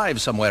are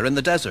alive somewhere in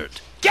the desert.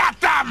 Get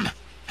them!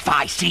 If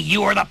I see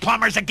you or the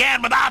plumbers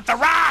again without the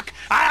rock,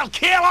 I'll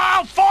kill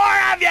all 4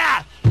 of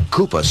you!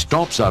 Koopa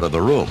stomps out of the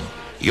room.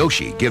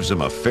 Yoshi gives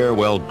him a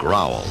farewell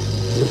growl.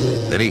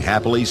 Then he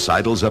happily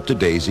sidles up to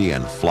Daisy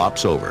and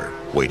flops over,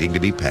 waiting to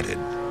be petted.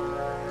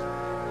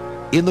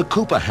 In the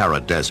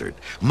Kupahara Desert,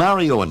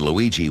 Mario and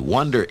Luigi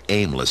wander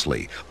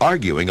aimlessly,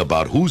 arguing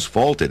about whose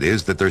fault it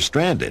is that they're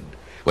stranded.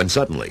 when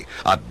suddenly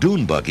a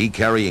dune buggy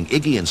carrying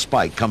Iggy and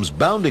Spike comes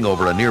bounding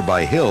over a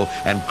nearby hill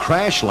and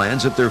crash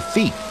lands at their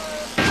feet.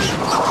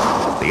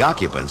 The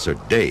occupants are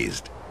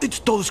dazed. It's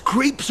those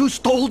creeps who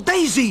stole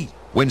Daisy!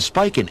 When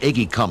Spike and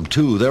Iggy come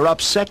to, they're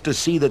upset to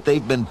see that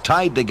they've been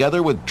tied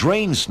together with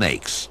drain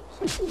snakes.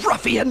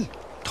 Ruffian,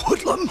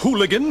 hoodlum,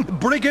 hooligan,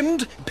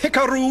 brigand,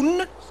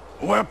 picaroon.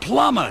 We're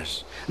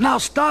plumbers. Now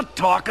stop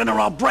talking or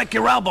I'll break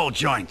your elbow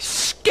joint.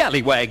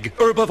 Scallywag,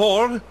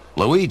 herbivore.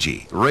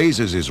 Luigi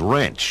raises his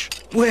wrench.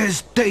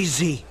 Where's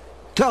Daisy?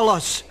 Tell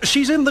us.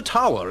 She's in the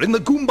tower, in the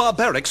Goomba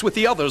barracks with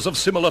the others of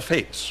similar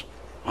fates.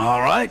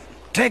 All right,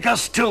 take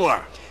us to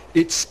her.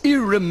 It's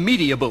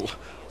irremediable.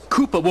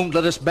 Koopa won't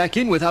let us back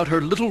in without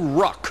her little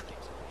rock.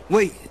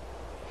 Wait,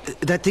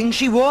 that thing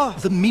she wore?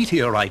 The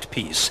meteorite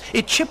piece.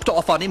 It chipped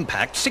off on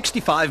impact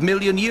 65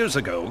 million years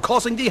ago,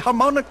 causing the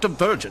harmonic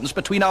divergence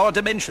between our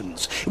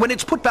dimensions. When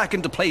it's put back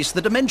into place,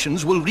 the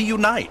dimensions will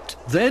reunite.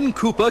 Then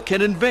Koopa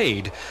can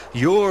invade.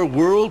 Your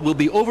world will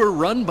be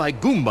overrun by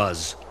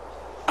Goombas.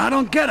 I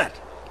don't get it.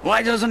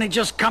 Why doesn't he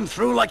just come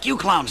through like you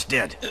clowns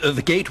did?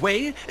 The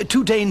gateway?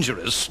 Too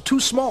dangerous,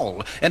 too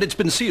small, and it's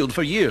been sealed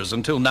for years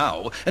until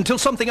now. Until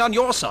something on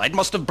your side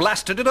must have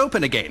blasted it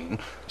open again.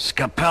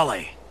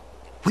 Scapelli.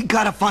 We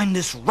gotta find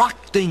this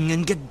rock thing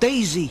and get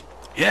Daisy.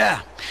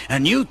 Yeah,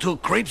 and you two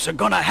creeps are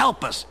gonna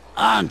help us,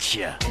 aren't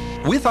you?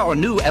 With our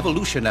new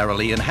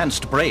evolutionarily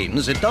enhanced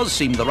brains, it does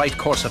seem the right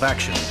course of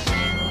action.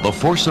 The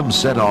foursome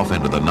set off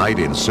into the night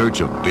in search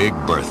of Big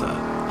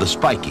Bertha, the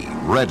spiky,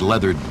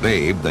 red-leathered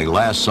babe they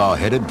last saw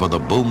headed for the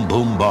Boom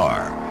Boom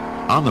Bar.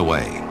 On the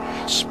way,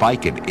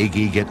 Spike and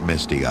Iggy get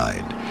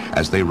misty-eyed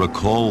as they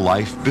recall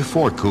life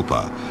before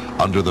Koopa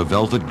under the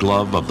velvet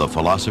glove of the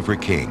Philosopher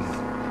King,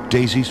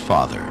 Daisy's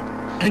father.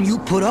 And you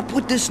put up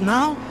with this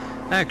now?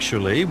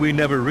 Actually, we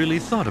never really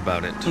thought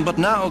about it. But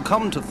now,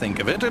 come to think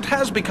of it, it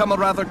has become a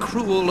rather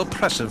cruel,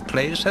 oppressive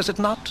place, has it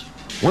not?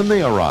 When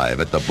they arrive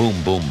at the Boom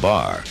Boom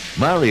Bar,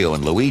 Mario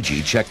and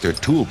Luigi check their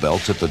tool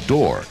belts at the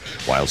door,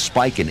 while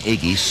Spike and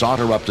Iggy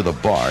saunter up to the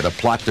bar to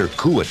plot their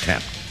coup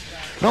attempt.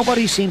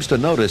 Nobody seems to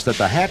notice that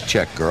the hat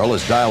check girl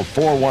has dialed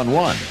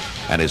 411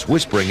 and is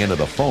whispering into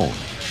the phone.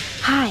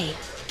 Hi.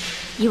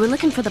 You were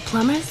looking for the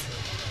plumbers?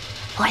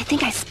 Well, I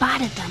think I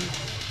spotted them.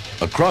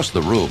 Across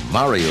the room,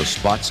 Mario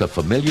spots a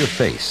familiar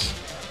face.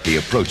 He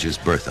approaches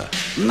Bertha.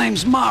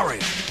 Name's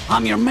Mario.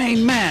 I'm your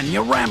main man,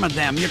 your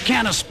Ramadan, your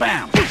can of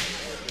spam.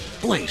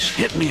 Please,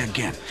 hit me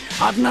again.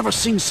 I've never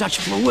seen such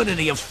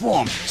fluidity of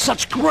form,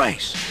 such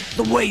grace.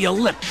 The way your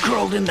lip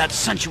curled in that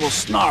sensual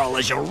snarl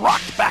as you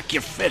rocked back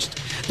your fist.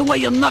 The way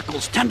your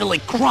knuckles tenderly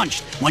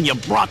crunched when you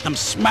brought them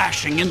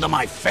smashing into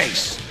my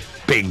face.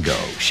 Bingo!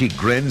 She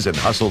grins and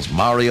hustles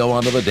Mario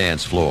onto the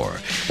dance floor,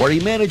 where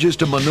he manages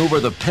to maneuver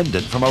the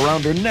pendant from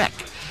around her neck.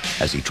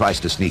 As he tries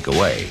to sneak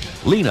away,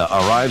 Lena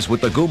arrives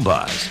with the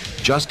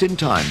Goombas, just in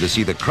time to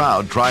see the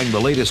crowd trying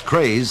the latest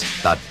craze,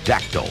 the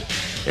dactyl.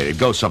 It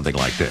goes something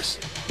like this.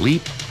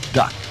 Leap,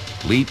 duck,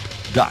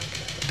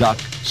 duck,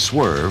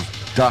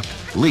 swerve, duck,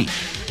 leap.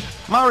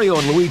 Mario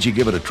and Luigi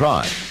give it a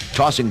try,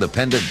 tossing the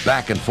pendant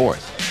back and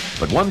forth.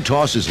 But one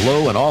toss is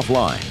low and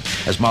offline.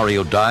 As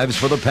Mario dives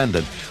for the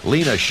pendant,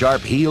 Lena's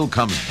sharp heel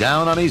comes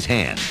down on his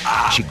hand.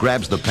 She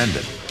grabs the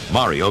pendant.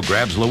 Mario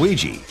grabs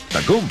Luigi. The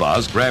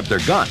Goombas grab their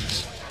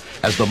guns.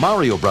 As the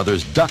Mario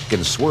brothers duck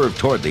and swerve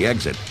toward the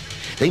exit,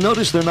 they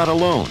notice they're not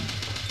alone.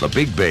 The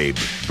big babe,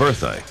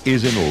 Bertha,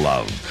 is in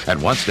love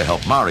and wants to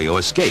help Mario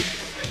escape.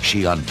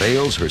 She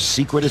unveils her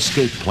secret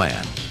escape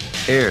plan.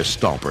 Air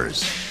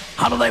stompers.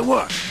 How do they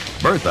work?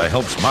 Bertha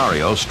helps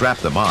Mario strap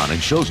them on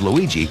and shows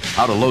Luigi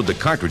how to load the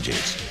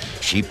cartridges.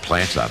 She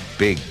plants a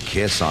big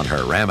kiss on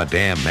her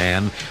Ramadan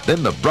man,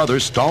 then the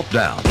brothers stomp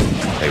down.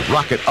 They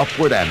rocket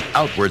upward and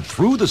outward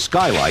through the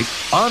skylight,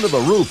 onto the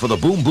roof of the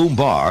Boom Boom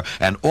Bar,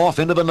 and off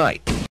into the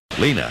night.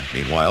 Lena,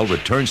 meanwhile,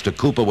 returns to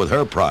Koopa with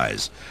her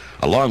prize,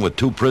 along with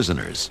two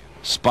prisoners,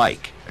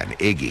 Spike and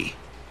Iggy.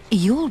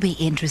 You'll be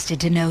interested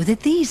to know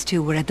that these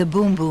two were at the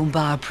Boom Boom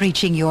Bar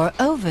preaching your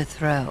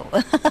overthrow.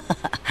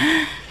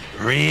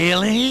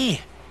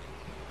 Really?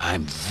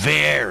 I'm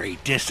very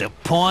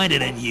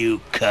disappointed in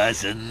you,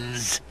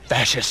 cousins.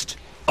 Fascist.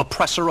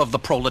 Oppressor of the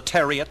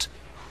proletariat.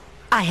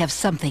 I have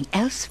something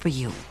else for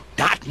you.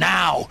 Not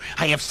now.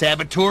 I have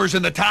saboteurs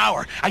in the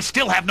tower. I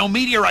still have no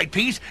meteorite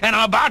piece, and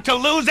I'm about to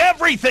lose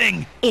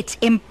everything. It's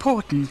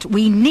important.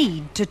 We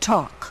need to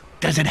talk.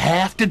 Does it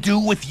have to do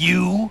with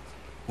you?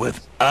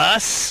 With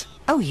us?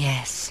 Oh,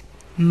 yes.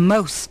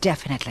 Most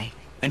definitely.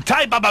 And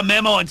type up a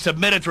memo and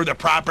submit it through the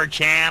proper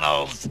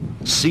channels.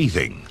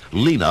 Seething,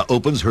 Lena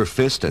opens her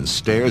fist and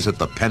stares at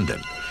the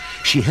pendant.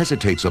 She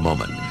hesitates a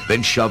moment,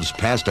 then shoves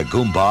past a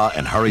Goomba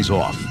and hurries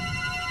off.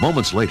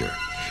 Moments later,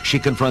 she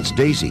confronts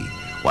Daisy,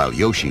 while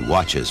Yoshi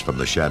watches from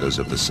the shadows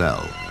of the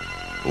cell.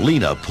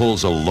 Lena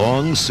pulls a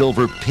long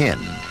silver pin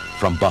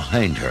from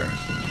behind her.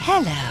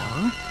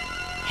 Hello,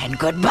 and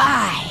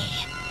goodbye.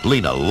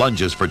 Lena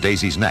lunges for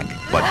Daisy's neck,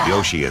 but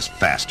Yoshi is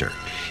faster.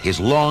 His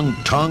long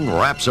tongue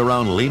wraps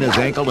around Lena's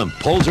ankle and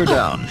pulls her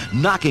down,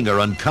 knocking her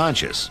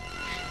unconscious.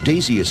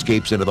 Daisy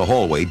escapes into the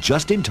hallway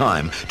just in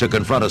time to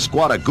confront a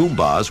squad of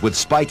Goombas with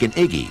Spike and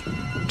Iggy.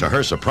 To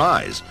her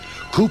surprise,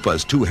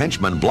 Koopa's two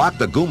henchmen block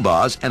the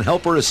Goombas and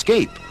help her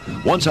escape.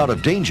 Once out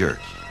of danger,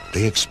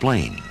 they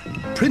explain.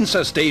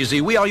 Princess Daisy,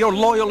 we are your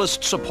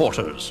loyalist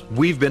supporters.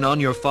 We've been on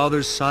your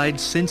father's side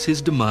since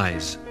his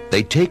demise.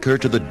 They take her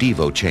to the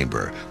Devo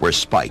chamber, where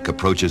Spike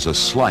approaches a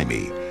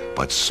slimy,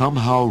 but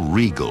somehow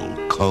regal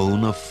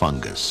cone of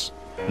fungus.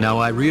 Now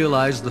I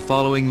realize the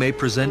following may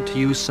present to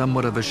you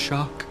somewhat of a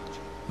shock.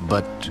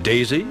 But,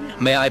 Daisy,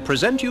 may I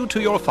present you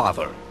to your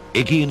father?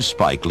 Iggy and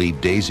Spike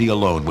leave Daisy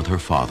alone with her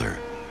father.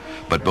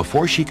 But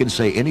before she can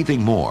say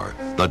anything more,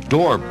 the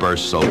door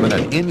bursts open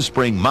and in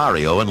spring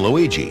Mario and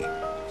Luigi.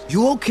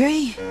 You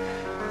okay?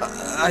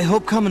 I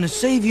hope coming to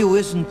save you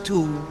isn't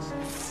too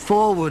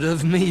forward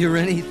of me or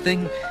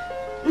anything.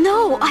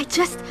 No, I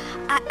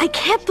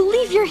can't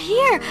believe you're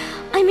here.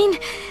 I mean,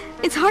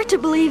 it's hard to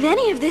believe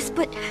any of this,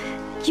 but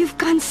you've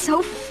gone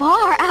so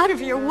far out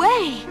of your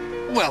way.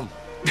 Well,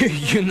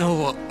 you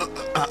know,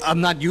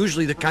 I'm not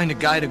usually the kind of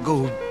guy to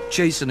go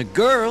chasing a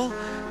girl.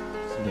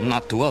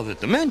 Not to other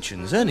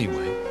dimensions,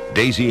 anyway.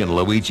 Daisy and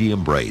Luigi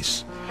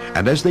embrace,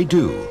 and as they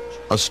do,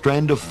 a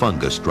strand of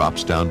fungus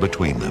drops down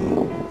between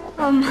them.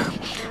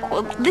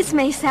 Well, this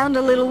may sound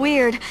a little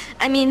weird.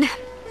 I mean,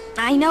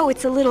 I know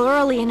it's a little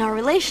early in our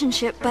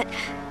relationship, but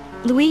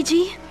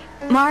Luigi,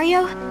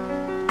 Mario,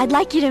 I'd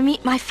like you to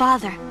meet my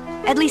father.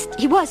 At least,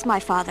 he was my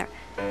father.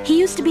 He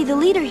used to be the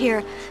leader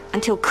here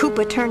until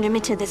Koopa turned him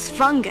into this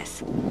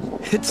fungus.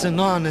 It's an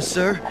honor,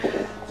 sir.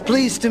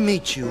 Pleased to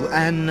meet you,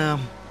 and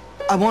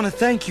I want to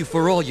thank you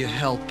for all your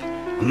help.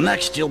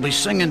 Next, you'll be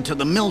singing to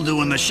the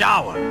mildew in the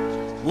shower.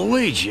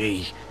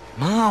 Luigi.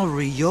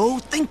 Mario,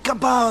 think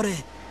about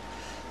it.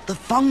 The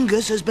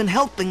fungus has been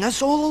helping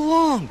us all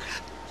along.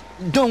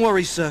 Don't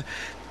worry, sir.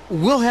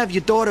 We'll have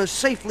your daughter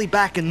safely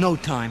back in no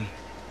time.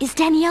 Is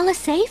Daniela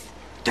safe?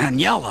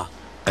 Daniela?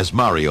 As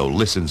Mario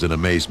listens in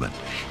amazement,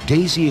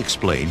 Daisy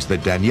explains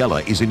that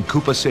Daniela is in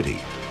Koopa City.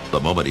 The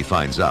moment he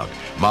finds out,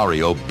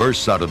 Mario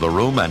bursts out of the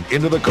room and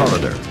into the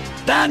corridor.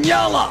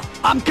 Daniela,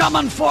 I'm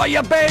coming for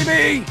you,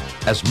 baby!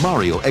 As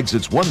Mario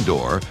exits one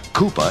door,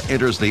 Koopa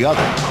enters the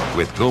other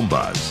with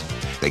Goombas.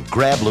 They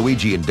grab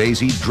Luigi and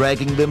Daisy,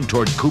 dragging them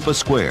toward Koopa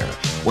Square,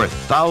 where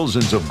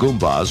thousands of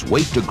Goombas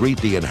wait to greet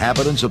the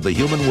inhabitants of the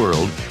human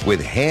world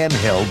with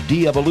handheld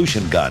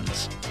de-evolution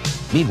guns.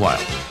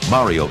 Meanwhile,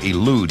 Mario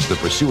eludes the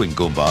pursuing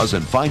Goombas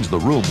and finds the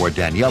room where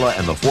Daniela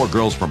and the four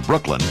girls from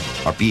Brooklyn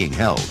are being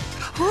held.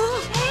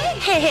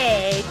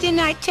 Hey, didn't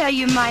I tell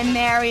you my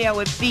Mario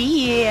would be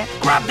here?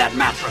 Grab that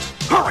mattress!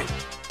 Hurry!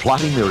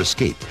 Plotting their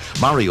escape,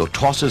 Mario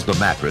tosses the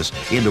mattress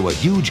into a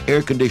huge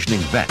air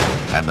conditioning vent,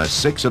 and the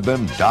six of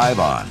them dive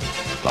on.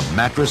 The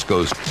mattress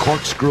goes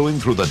corkscrewing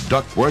through the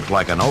ductwork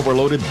like an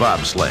overloaded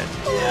bobsled.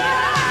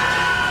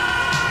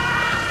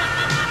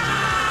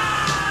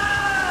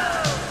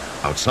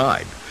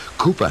 Outside,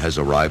 Koopa has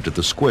arrived at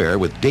the square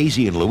with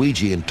Daisy and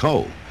Luigi in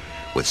tow.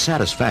 With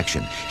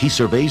satisfaction, he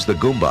surveys the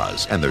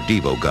Goombas and their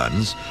Devo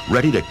guns,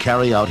 ready to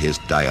carry out his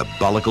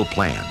diabolical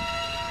plan.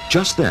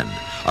 Just then,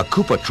 a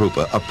Koopa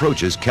Troopa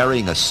approaches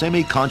carrying a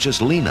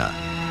semi-conscious Lena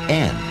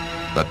and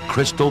the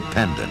crystal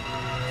pendant.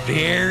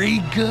 Very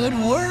good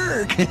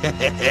work.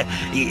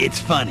 It's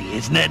funny,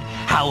 isn't it?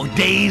 How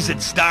days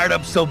that start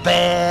up so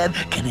bad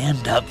can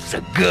end up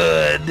so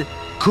good.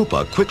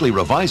 Koopa quickly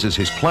revises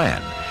his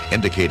plan,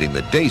 indicating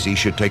that Daisy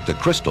should take the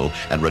crystal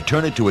and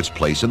return it to its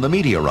place in the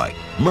meteorite,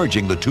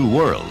 merging the two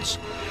worlds.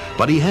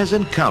 But he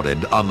hasn't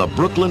counted on the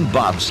Brooklyn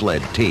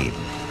bobsled team.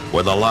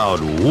 With a loud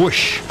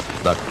whoosh,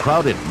 the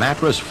crowded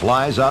mattress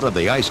flies out of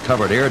the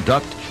ice-covered air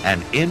duct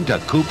and into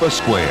Koopa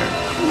Square.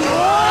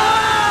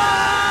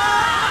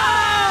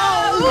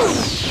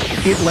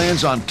 It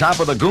lands on top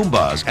of the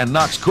Goombas and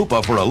knocks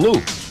Koopa for a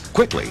loop.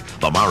 Quickly,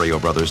 the Mario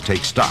brothers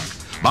take stock.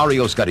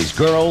 Mario's got his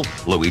girl,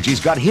 Luigi's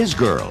got his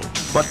girl,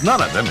 but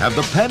none of them have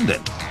the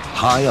pendant.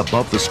 High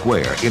above the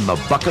square, in the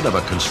bucket of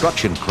a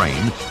construction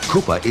crane,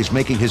 Koopa is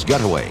making his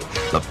getaway,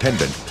 the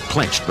pendant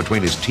clenched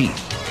between his teeth.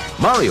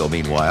 Mario,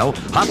 meanwhile,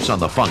 hops on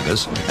the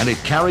fungus, and it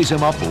carries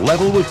him up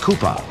level with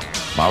Koopa.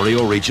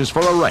 Mario reaches for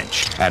a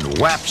wrench and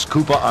whaps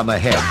Koopa on the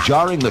head,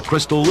 jarring the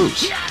crystal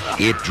loose.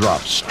 It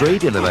drops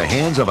straight into the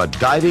hands of a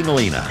diving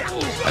Lena.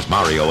 As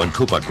Mario and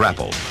Koopa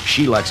grapple,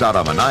 she lets out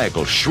a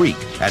maniacal shriek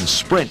and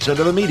sprints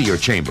into the meteor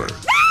chamber.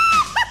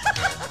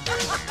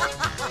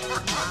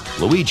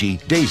 Luigi,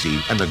 Daisy,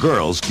 and the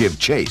girls give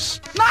chase.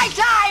 My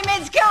time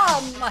has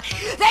come!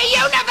 The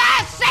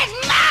universe is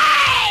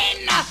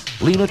mine!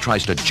 Lena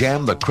tries to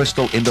jam the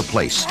crystal into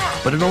place,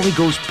 but it only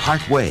goes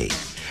part way.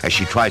 As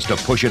she tries to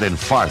push it in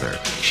farther,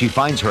 she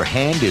finds her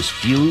hand is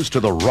fused to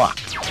the rock.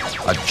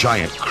 A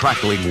giant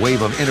crackling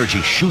wave of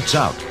energy shoots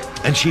out,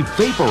 and she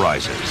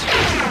vaporizes.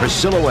 Her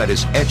silhouette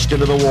is etched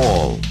into the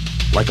wall,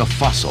 like a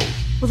fossil.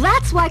 Well,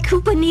 that's why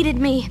Koopa needed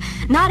me.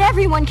 Not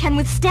everyone can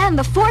withstand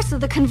the force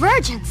of the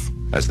convergence.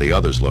 As the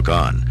others look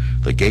on,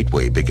 the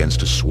gateway begins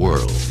to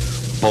swirl.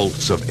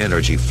 Bolts of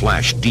energy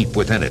flash deep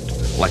within it,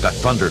 like a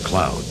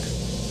thundercloud.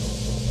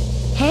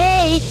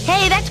 Hey,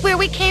 that's where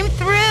we came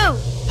through.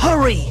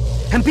 Hurry!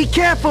 And be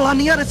careful on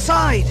the other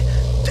side.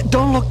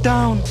 Don't look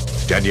down.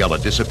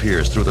 Daniela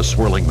disappears through the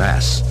swirling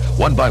mass.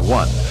 One by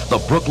one,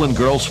 the Brooklyn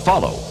girls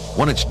follow.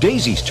 When it's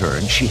Daisy's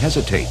turn, she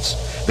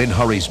hesitates, then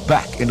hurries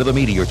back into the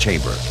meteor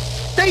chamber.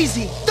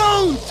 Daisy,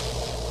 don't!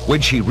 When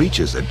she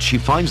reaches it, she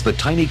finds the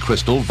tiny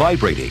crystal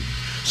vibrating,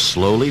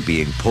 slowly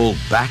being pulled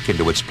back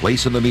into its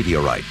place in the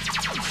meteorite.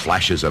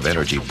 Flashes of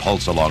energy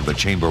pulse along the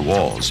chamber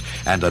walls,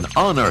 and an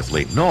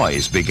unearthly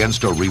noise begins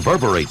to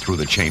reverberate through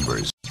the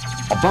chambers.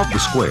 Above the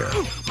square,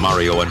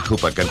 Mario and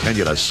Koopa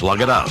continue to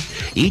slug it out,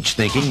 each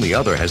thinking the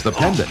other has the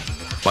pendant.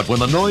 But when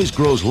the noise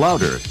grows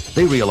louder,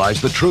 they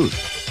realize the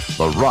truth.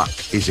 The rock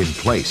is in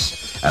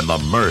place, and the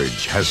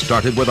merge has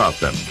started without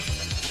them.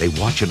 They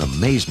watch in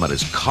amazement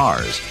as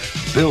cars,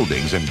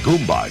 buildings, and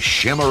Goombas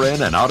shimmer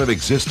in and out of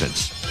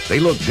existence. They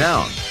look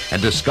down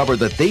and discover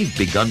that they've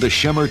begun to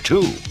shimmer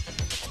too.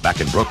 Back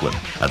in Brooklyn,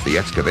 at the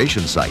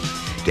excavation site,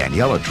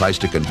 Daniela tries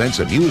to convince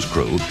a news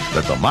crew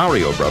that the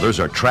Mario brothers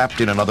are trapped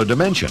in another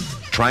dimension,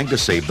 trying to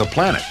save the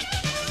planet.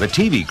 The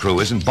TV crew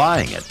isn't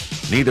buying it.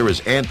 Neither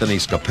is Anthony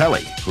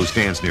Scapelli, who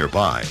stands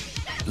nearby.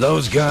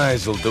 Those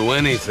guys will do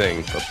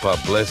anything for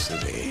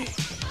publicity.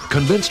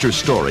 Convinced her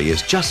story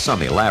is just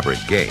some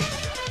elaborate game,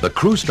 the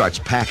crew starts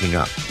packing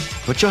up.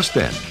 But just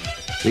then,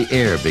 the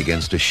air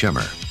begins to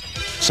shimmer.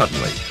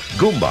 Suddenly,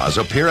 Goombas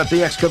appear at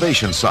the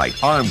excavation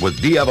site, armed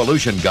with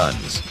de-evolution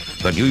guns.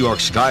 The New York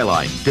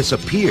skyline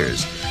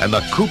disappears, and the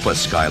Koopa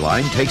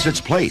skyline takes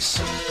its place.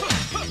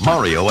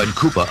 Mario and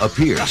Koopa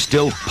appear,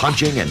 still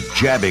punching and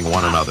jabbing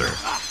one another.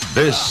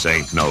 This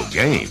ain't no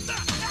game.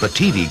 The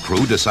TV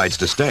crew decides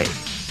to stay.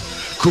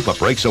 Koopa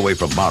breaks away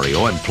from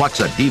Mario and plucks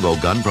a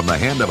Devo gun from the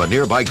hand of a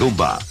nearby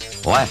Goomba.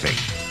 Laughing,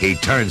 he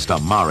turns to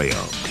Mario.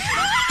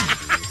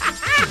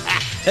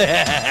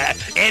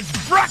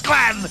 It's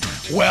Brooklyn!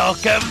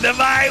 Welcome to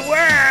my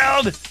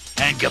world!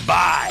 And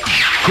goodbye.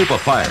 Koopa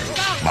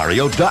fires.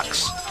 Mario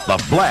ducks.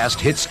 The blast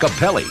hits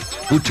Scapelli,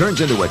 who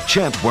turns into a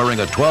chimp wearing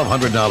a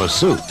 $1,200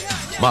 suit.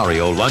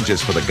 Mario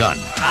lunges for the gun.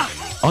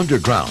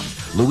 Underground,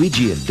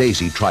 Luigi and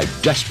Daisy try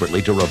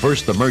desperately to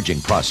reverse the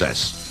merging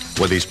process.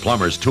 With his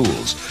plumber's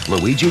tools,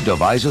 Luigi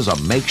devises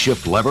a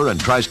makeshift lever and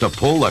tries to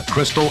pull the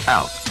crystal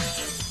out.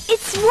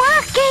 It's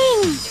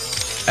working!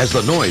 As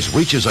the noise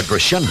reaches a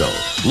crescendo,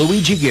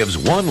 Luigi gives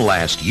one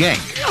last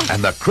yank,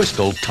 and the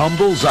crystal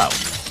tumbles out.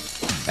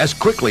 As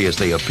quickly as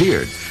they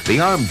appeared, the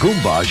armed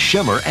Goombas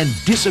shimmer and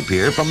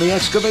disappear from the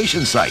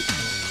excavation site.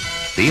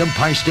 The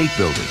Empire State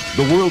Building,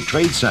 the World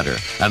Trade Center,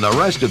 and the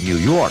rest of New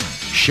York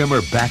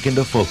shimmer back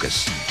into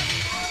focus.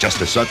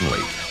 Just as suddenly,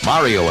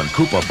 Mario and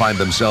Koopa find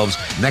themselves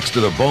next to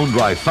the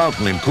bone-dry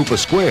fountain in Koopa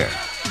Square.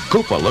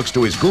 Koopa looks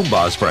to his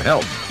Goombas for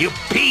help. You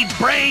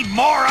pea-brained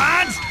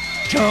morons!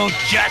 Don't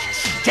just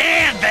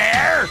stand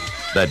there!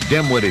 The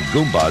dim-witted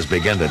Goombas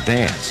begin to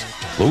dance.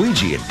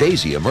 Luigi and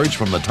Daisy emerge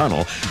from the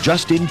tunnel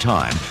just in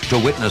time to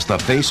witness the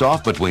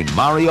face-off between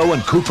Mario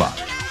and Koopa.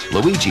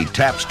 Luigi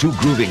taps two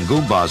grooving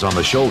Goombas on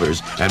the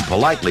shoulders and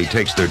politely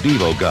takes their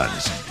Devo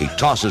guns. He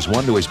tosses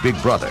one to his big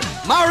brother.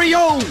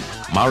 Mario!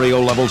 Mario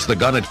levels the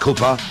gun at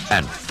Koopa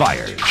and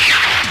fires.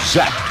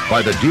 Zapped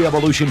by the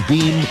de-evolution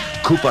beam,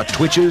 Koopa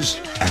twitches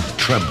and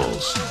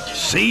trembles.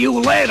 See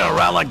you later,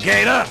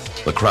 alligator.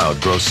 The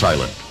crowd grows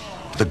silent.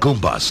 The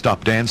Goombas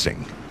stop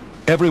dancing.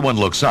 Everyone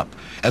looks up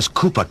as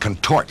Koopa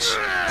contorts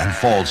and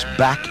falls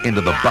back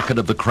into the bucket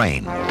of the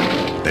crane.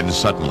 Then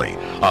suddenly,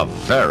 a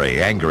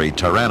very angry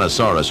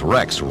Tyrannosaurus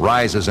Rex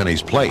rises in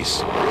his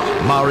place.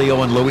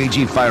 Mario and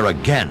Luigi fire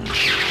again,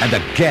 and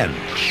again,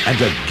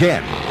 and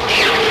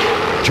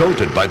again.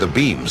 Jolted by the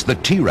beams, the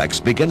T-Rex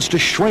begins to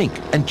shrink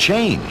and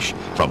change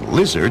from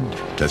lizard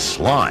to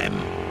slime.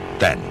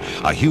 Then,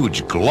 a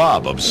huge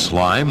glob of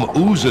slime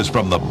oozes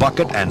from the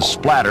bucket and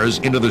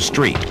splatters into the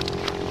street.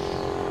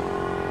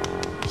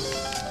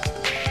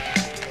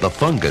 The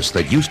fungus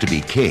that used to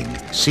be king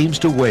seems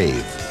to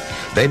wave,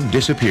 then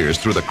disappears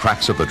through the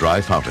cracks of the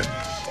dry fountain.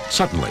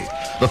 Suddenly,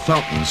 the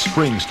fountain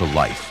springs to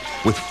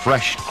life with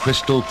fresh,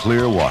 crystal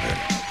clear water.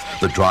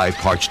 The dry,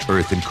 parched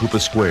earth in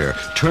Koopa Square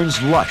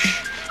turns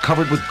lush,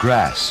 covered with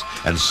grass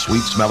and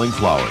sweet-smelling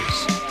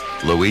flowers.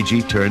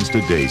 Luigi turns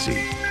to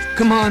Daisy.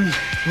 Come on,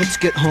 let's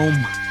get home.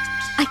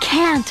 I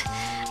can't.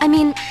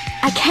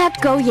 I can't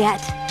go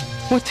yet.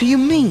 What do you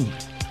mean?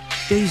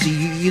 Daisy,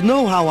 you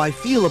know how I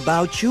feel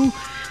about you,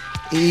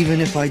 even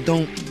if I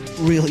don't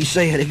really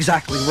say it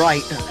exactly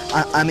right.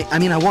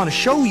 I want to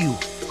show you.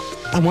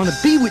 I want to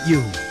be with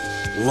you.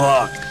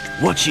 Look,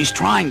 what she's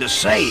trying to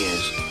say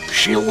is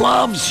she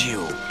loves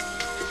you.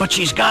 But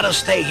she's got to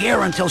stay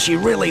here until she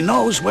really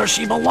knows where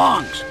she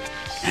belongs.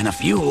 And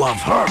if you love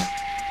her,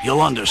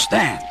 you'll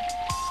understand.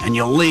 And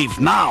you'll leave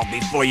now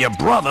before your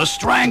brother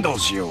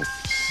strangles you.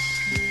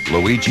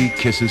 Luigi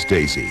kisses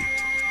Daisy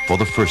for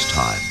the first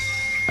time,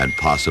 and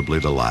possibly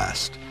the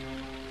last.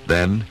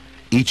 Then,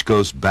 each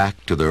goes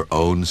back to their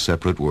own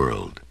separate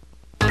world.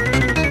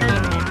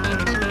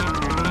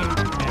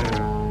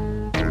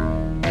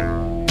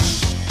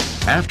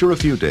 After a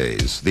few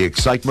days, the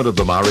excitement of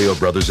the Mario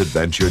Brothers'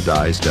 adventure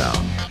dies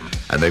down,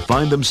 and they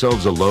find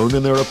themselves alone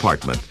in their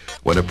apartment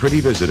when a pretty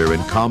visitor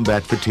in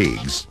combat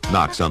fatigues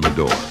knocks on the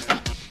door.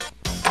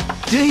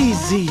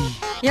 Daisy!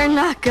 You're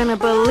not gonna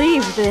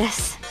believe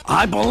this.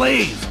 I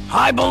believe!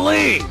 I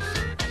believe!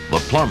 The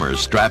plumbers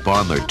strap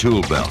on their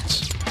tool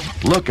belts.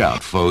 Look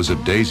out, foes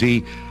of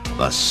Daisy.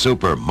 The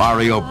Super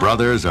Mario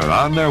Brothers are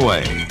on their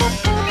way.